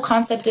that whole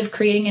concept of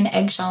creating an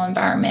eggshell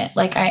environment.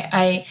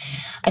 I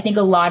think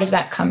a lot of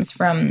that comes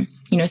from,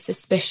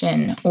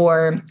 suspicion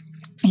or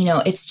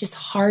it's just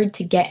hard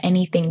to get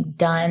anything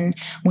done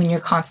when you're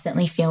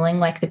constantly feeling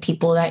like the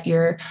people that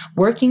you're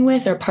working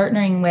with or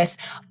partnering with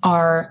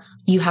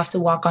you have to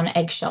walk on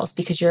eggshells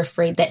because you're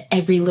afraid that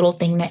every little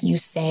thing that you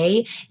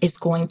say is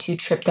going to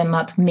trip them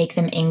up, make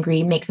them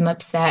angry, make them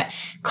upset,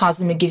 cause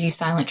them to give you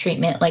silent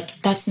treatment.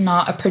 That's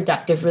not a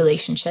productive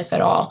relationship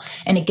at all.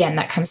 And again,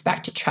 that comes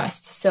back to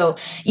trust. So,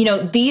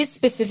 these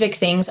specific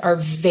things are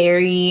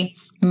very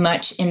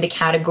much in the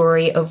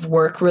category of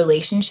work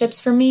relationships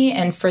for me.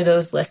 And for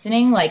those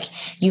listening,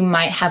 you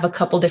might have a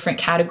couple different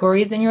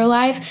categories in your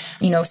life,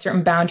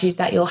 certain boundaries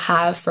that you'll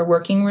have for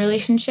working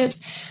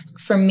relationships.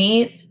 For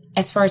me,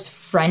 as far as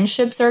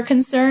friendships are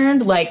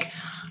concerned,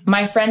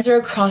 my friends are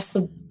across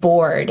the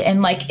board.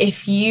 And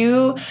if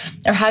you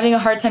are having a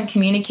hard time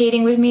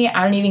communicating with me,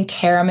 I don't even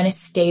care. I'm going to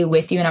stay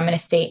with you and I'm going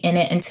to stay in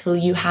it until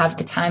you have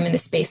the time and the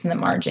space and the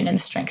margin and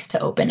the strength to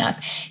open up.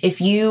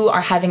 If you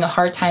are having a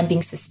hard time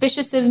being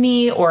suspicious of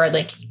me or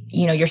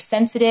you're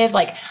sensitive,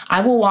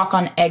 I will walk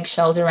on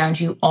eggshells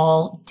around you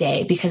all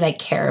day because I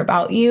care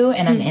about you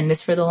and I'm in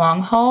this for the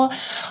long haul.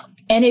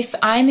 And if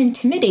I'm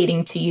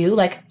intimidating to you,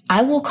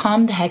 I will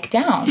calm the heck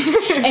down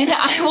and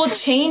I will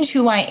change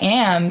who I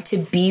am to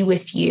be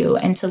with you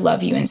and to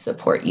love you and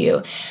support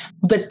you.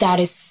 But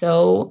that is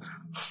so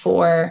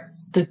for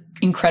the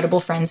incredible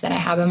friends that I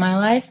have in my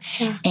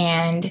life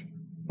and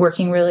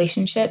working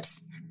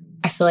relationships.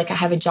 I feel like I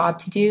have a job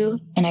to do,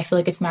 and I feel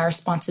like it's my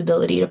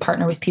responsibility to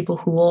partner with people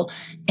who will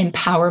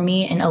empower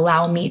me and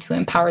allow me to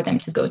empower them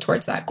to go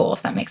towards that goal,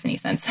 if that makes any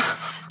sense.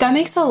 That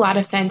makes a lot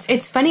of sense.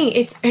 It's funny.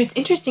 It's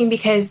interesting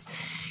because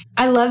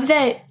I love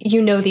that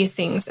you know these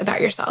things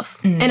about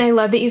yourself. Mm. And I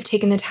love that you've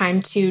taken the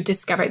time to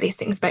discover these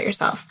things about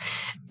yourself.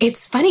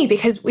 It's funny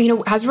because,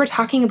 as we're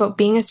talking about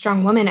being a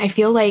strong woman, I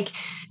feel like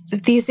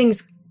these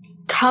things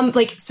come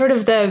sort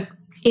of the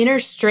inner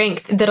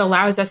strength that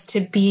allows us to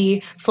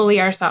be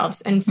fully ourselves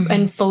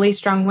and fully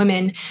strong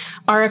women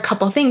are a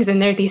couple things.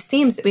 And they're these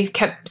themes that we've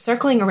kept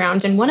circling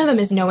around. And one of them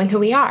is knowing who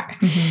we are.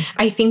 Mm-hmm.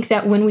 I think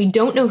that when we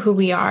don't know who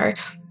we are,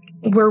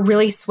 we're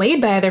really swayed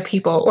by other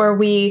people, or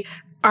we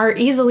are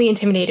easily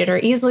intimidated or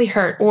easily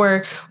hurt,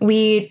 or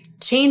we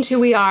change who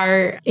we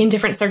are in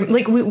different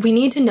circumstances. We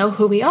need to know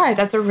who we are.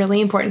 That's a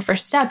really important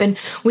first step. And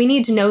we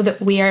need to know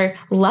that we are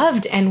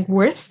loved and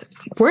worth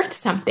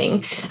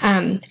something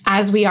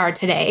as we are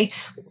today.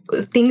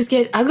 Things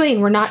get ugly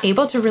and we're not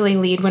able to really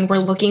lead when we're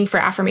looking for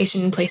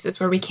affirmation in places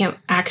where we can't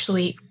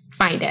actually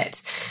find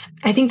it.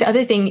 I think the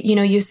other thing,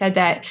 you said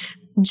that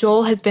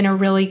Joel has been a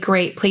really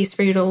great place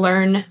for you to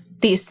learn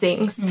these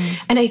things.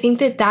 Mm. And I think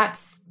that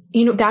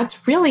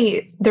that's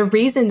really the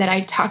reason that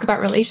I talk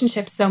about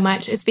relationships so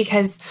much, is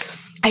because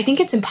I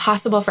think it's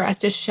impossible for us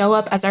to show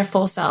up as our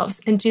full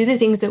selves and do the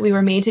things that we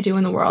were made to do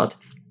in the world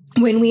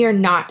when we are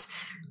not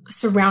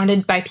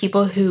surrounded by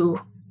people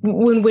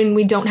when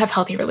we don't have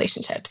healthy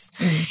relationships.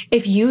 Mm.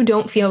 If you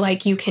don't feel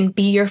like you can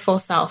be your full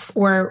self,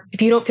 or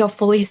if you don't feel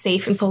fully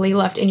safe and fully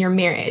loved in your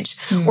marriage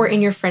or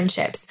in your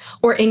friendships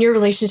or in your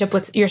relationship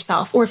with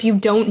yourself, or if you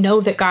don't know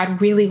that God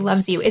really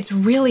loves you, it's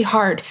really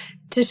hard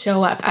to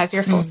show up as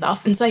your full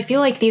self. And so I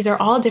feel like these are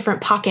all different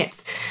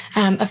pockets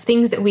of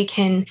things that we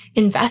can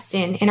invest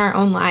in our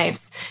own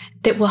lives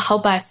that will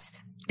help us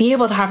be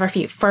able to have our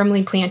feet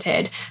firmly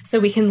planted so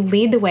we can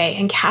lead the way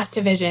and cast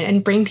a vision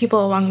and bring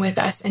people along with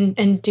us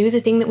and do the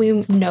thing that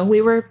we know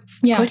we were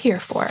put here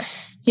for.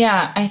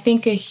 Yeah, I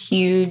think a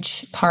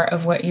huge part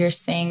of what you're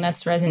saying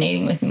that's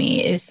resonating with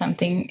me is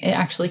something, it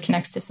actually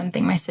connects to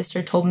something my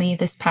sister told me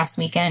this past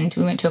weekend.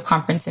 We went to a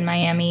conference in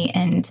Miami,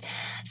 and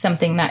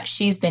something that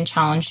she's been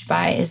challenged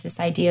by is this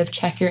idea of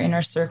check your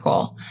inner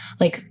circle.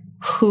 Like,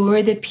 who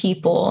are the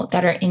people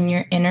that are in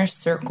your inner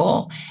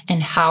circle,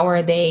 and how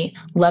are they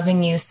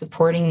loving you,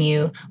 supporting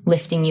you,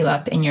 lifting you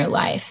up in your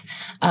life?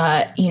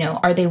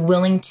 Are they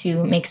willing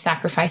to make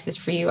sacrifices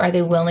for you? Are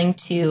they willing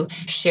to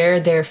share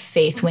their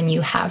faith when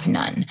you have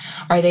none?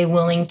 Are they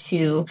willing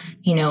to,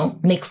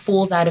 make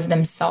fools out of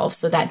themselves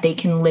so that they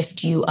can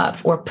lift you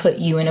up or put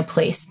you in a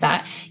place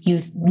that you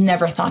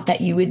never thought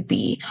that you would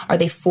be? Are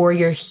they for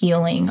your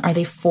healing? Are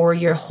they for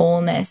your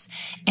wholeness?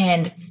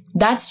 And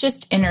that's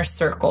just inner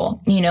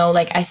circle,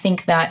 I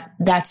think that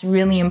that's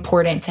really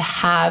important to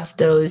have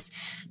those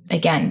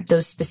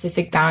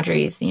specific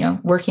boundaries,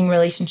 working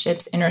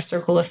relationships, inner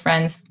circle of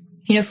friends.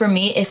 For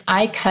me, if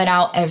I cut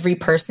out every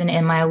person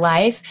in my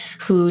life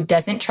who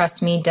doesn't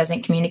trust me,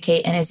 doesn't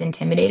communicate, and is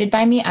intimidated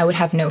by me, I would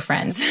have no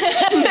friends.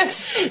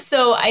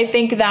 So I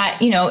think that,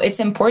 it's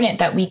important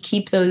that we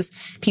keep those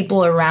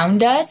people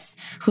around us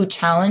who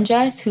challenge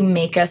us, who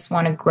make us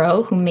want to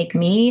grow, who make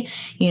me,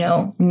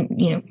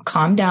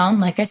 calm down,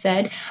 like I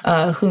said,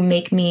 who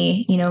make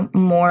me,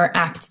 more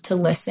apt to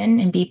listen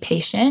and be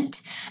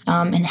patient,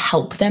 and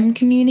help them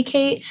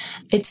communicate.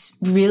 It's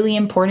really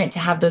important to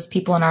have those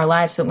people in our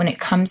lives. But when it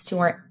comes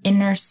to our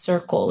inner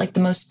circle, like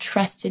the most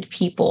trusted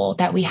people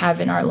that we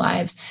have in our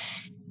lives,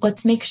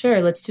 let's make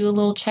sure, let's do a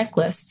little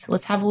checklist.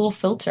 Let's have a little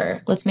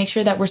filter. Let's make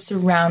sure that we're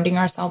surrounding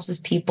ourselves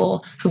with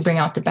people who bring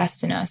out the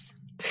best in us.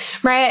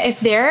 Moriah, if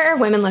there are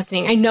women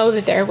listening, I know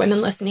that there are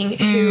women listening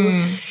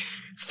who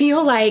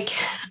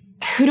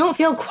who don't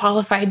feel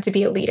qualified to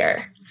be a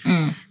leader.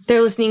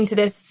 They're listening to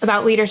this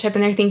about leadership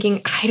and they're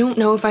thinking, I don't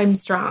know if I'm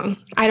strong.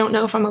 I don't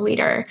know if I'm a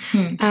leader.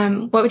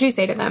 What would you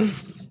say to them?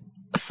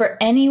 For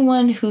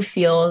anyone who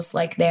feels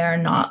like they are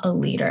not a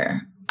leader,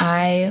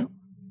 I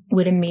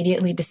would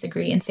immediately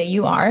disagree and say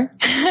you are.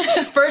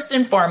 First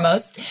and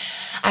foremost,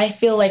 I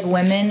feel like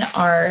women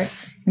are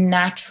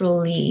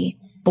naturally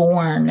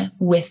born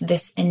with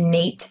this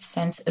innate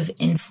sense of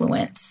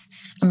influence.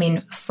 I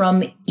mean,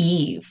 from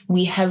Eve,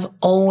 we have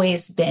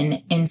always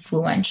been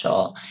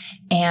influential.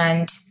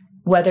 And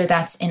whether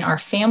that's in our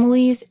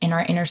families, in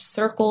our inner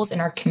circles, in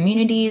our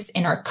communities,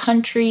 in our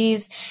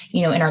countries,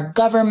 in our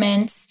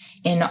governments,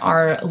 in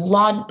our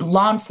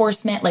law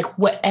enforcement, like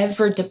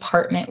whatever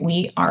department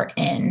we are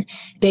in,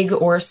 big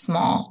or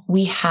small,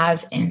 we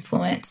have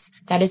influence.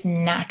 That is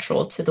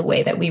natural to the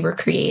way that we were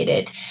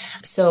created.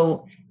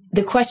 So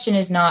the question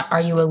is not,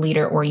 are you a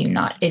leader or are you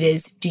not? It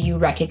is, do you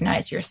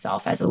recognize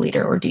yourself as a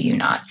leader or do you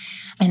not?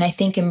 And I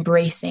think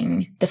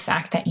embracing the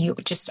fact that you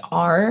just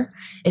are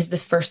is the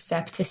first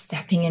step to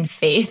stepping in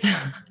faith.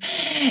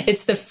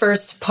 It's the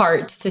first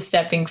part to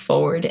stepping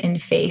forward in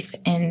faith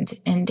and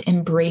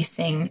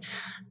embracing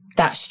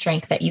that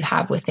strength that you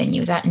have within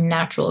you, that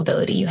natural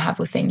ability you have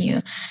within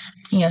you.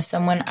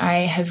 Someone I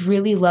have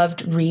really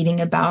loved reading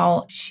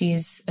about,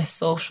 she's a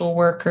social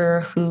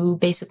worker who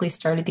basically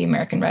started the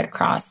American Red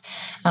Cross.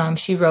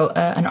 She wrote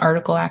an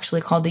article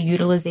actually called The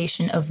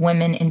Utilization of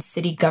Women in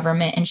City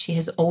Government, and she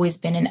has always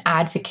been an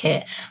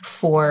advocate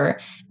for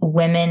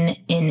women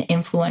in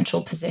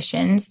influential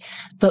positions.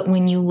 But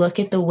when you look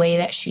at the way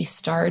that she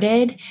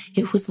started,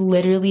 it was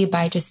literally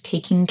by just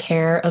taking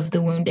care of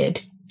the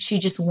wounded. She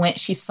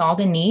saw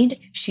the need,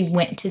 she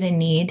went to the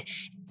need,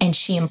 and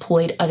she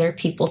employed other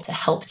people to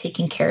help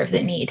taking care of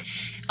the need.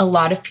 A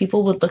lot of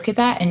people would look at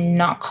that and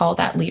not call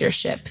that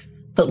leadership,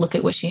 but look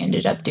at what she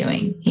ended up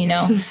doing,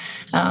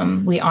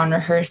 We honor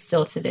her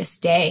still to this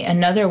day.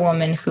 Another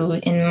woman who,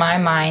 in my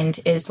mind,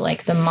 is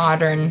like the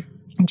modern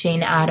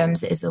Jane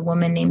Addams is a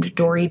woman named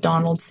Dory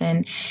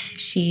Donaldson.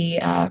 She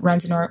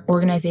runs an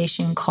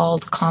organization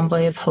called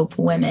Convoy of Hope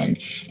Women,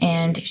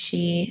 and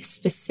she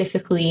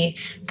specifically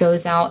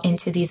goes out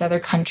into these other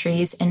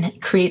countries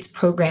and creates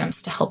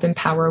programs to help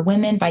empower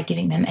women by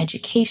giving them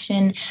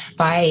education,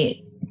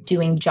 by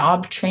doing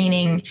job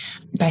training,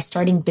 by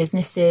starting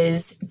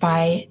businesses,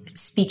 by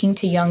speaking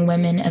to young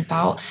women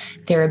about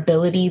their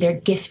ability, their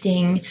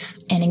gifting,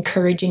 and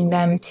encouraging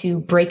them to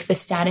break the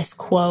status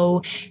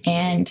quo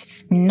and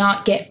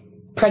not get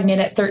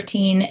pregnant at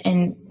 13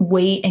 and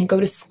wait and go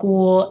to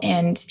school.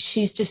 And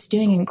she's just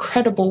doing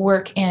incredible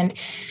work. And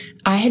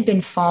I had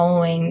been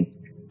following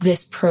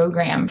this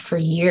program for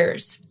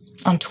years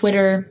on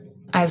Twitter.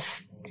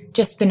 I've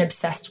just been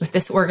obsessed with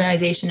this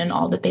organization and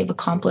all that they've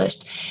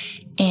accomplished.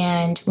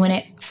 And when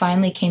it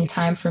finally came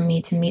time for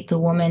me to meet the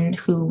woman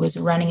who was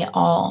running it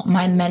all,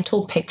 my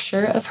mental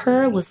picture of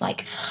her was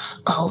like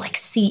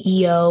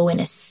CEO in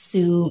a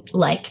suit,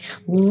 like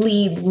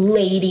lead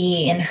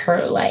lady in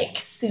her like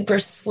super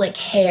slick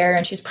hair.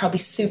 And she's probably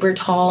super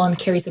tall and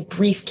carries a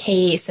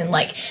briefcase and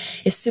like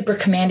is super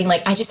commanding.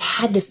 Like I just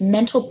had this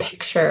mental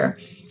picture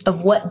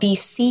of what the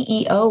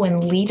CEO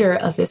and leader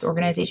of this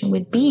organization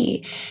would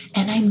be.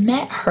 And I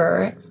met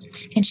her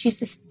And she's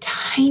this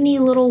tiny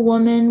little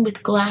woman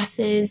with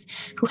glasses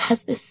who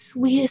has the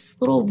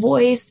sweetest little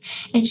voice.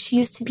 And she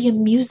used to be a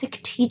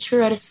music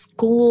teacher at a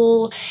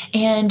school.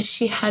 And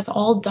she has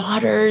all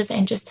daughters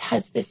and just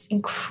has this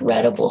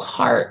incredible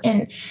heart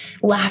and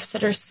laughs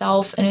at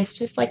herself. And it's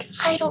just like,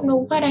 I don't know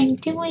what I'm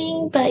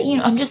doing, but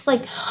I'm just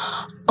like,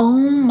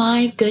 oh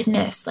my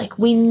goodness. Like,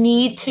 we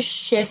need to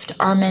shift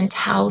our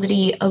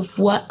mentality of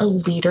what a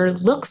leader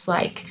looks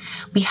like.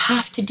 We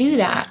have to do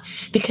that,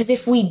 because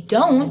if we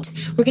don't,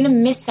 we're going to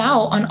miss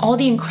out on all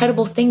the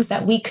incredible things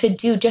that we could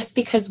do just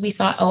because we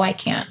thought, oh, I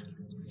can't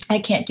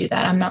do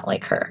that. I'm not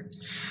like her.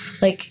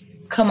 Like,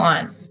 come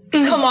on,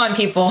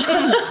 people.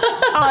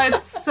 Oh,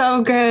 it's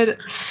so good.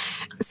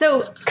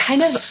 So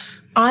kind of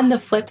on the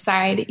flip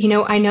side,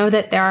 I know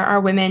that there are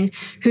women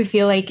who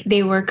feel like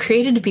they were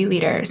created to be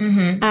leaders,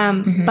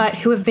 but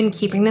who have been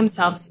keeping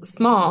themselves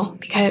small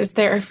because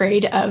they're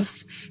afraid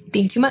of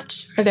being too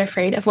much, or they're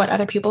afraid of what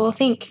other people will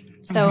think.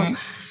 So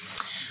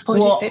what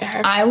would you say to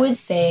her? I would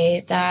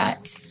say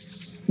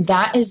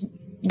that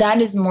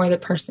is more the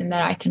person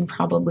that I can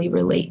probably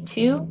relate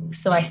to.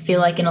 So I feel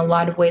like in a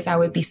lot of ways I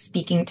would be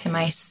speaking to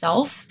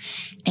myself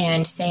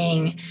and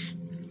saying,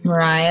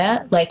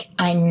 Moriah, like,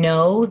 I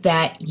know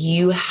that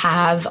you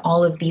have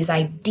all of these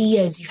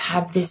ideas, you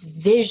have this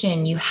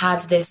vision, you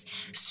have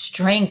this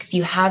strength,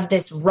 you have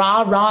this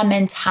raw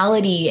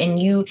mentality,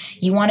 and you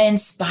want to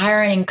inspire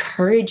and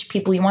encourage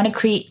people, you want to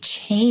create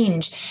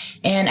change.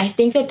 And I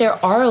think that there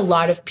are a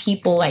lot of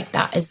people like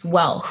that as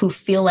well, who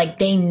feel like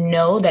they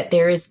know that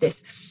there is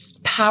this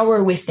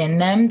power within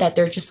them that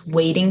they're just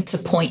waiting to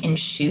point and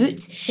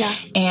shoot. Yeah.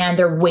 And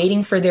they're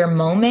waiting for their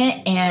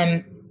moment.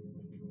 And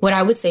what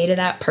I would say to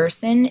that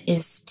person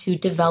is to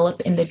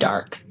develop in the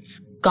dark.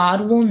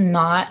 God will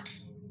not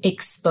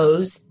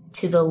expose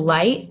to the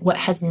light what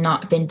has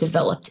not been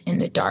developed in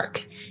the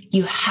dark.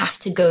 You have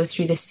to go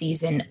through the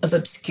season of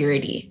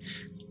obscurity.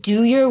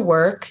 Do your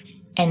work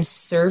and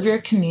serve your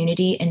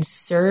community and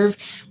serve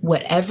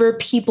whatever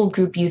people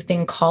group you've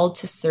been called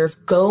to serve.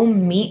 Go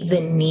meet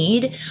the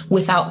need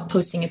without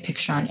posting a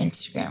picture on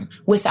Instagram,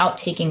 without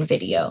taking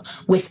video,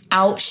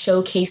 without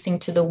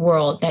showcasing to the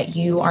world that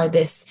you are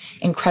this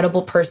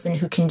incredible person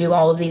who can do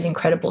all of these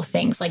incredible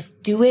things. Like,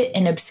 do it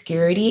in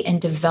obscurity and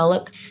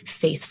develop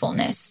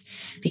faithfulness,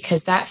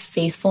 because that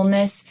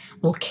faithfulness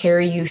will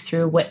carry you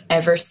through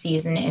whatever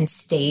season and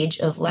stage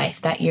of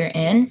life that you're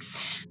in.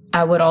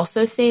 I would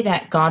also say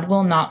that God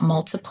will not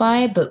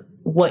multiply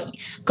what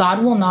you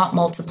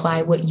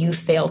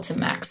fail to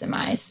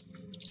maximize.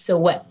 So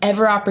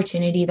whatever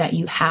opportunity that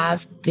you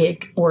have,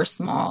 big or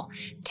small,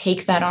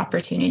 take that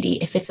opportunity.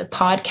 If it's a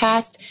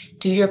podcast,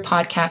 do your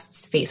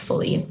podcasts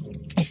faithfully.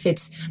 If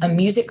it's a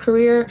music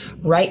career,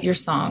 write your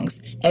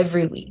songs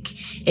every week.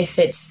 If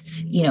it's,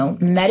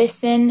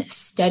 medicine,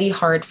 study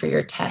hard for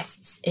your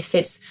tests. If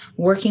it's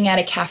working at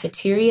a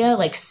cafeteria,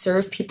 like,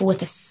 serve people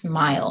with a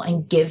smile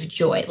and give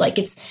joy. Like,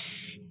 it's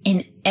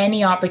in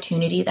any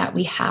opportunity that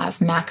we have,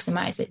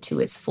 maximize it to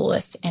its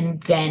fullest.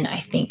 And then I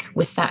think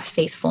with that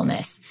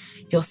faithfulness,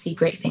 you'll see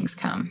great things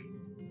come.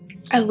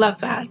 I love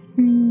that.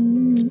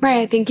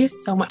 Moriah, thank you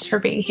so much for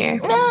being here.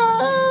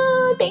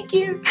 No, thank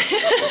you.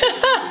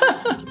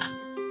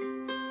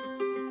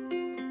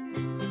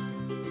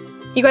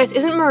 You guys,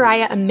 isn't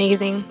Moriah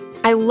amazing?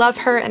 I love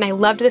her and I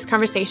loved this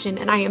conversation,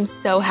 and I am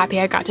so happy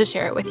I got to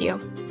share it with you.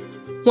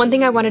 One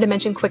thing I wanted to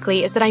mention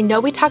quickly is that I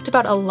know we talked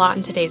about a lot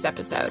in today's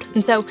episode,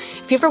 and so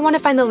if you ever want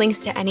to find the links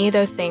to any of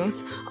those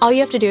things, all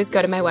you have to do is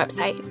go to my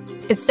website.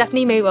 It's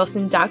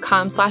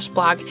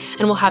stephaniemaywilson.com/blog,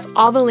 and we'll have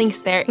all the links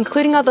there,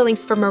 including all the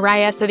links for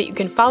Moriah, so that you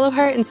can follow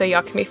her and so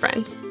y'all can be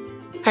friends.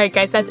 All right,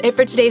 guys, that's it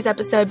for today's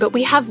episode, but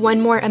we have one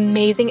more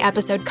amazing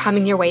episode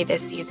coming your way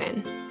this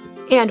season.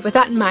 And with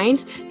that in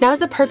mind, now is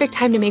the perfect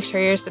time to make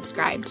sure you're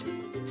subscribed.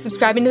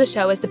 Subscribing to the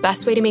show is the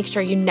best way to make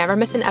sure you never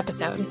miss an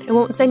episode. It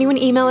won't send you an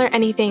email or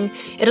anything.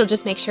 It'll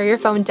just make sure your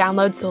phone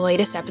downloads the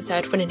latest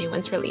episode when a new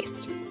one's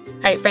released.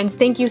 All right, friends,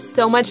 thank you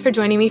so much for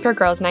joining me for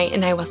Girls Night,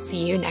 and I will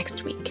see you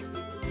next week.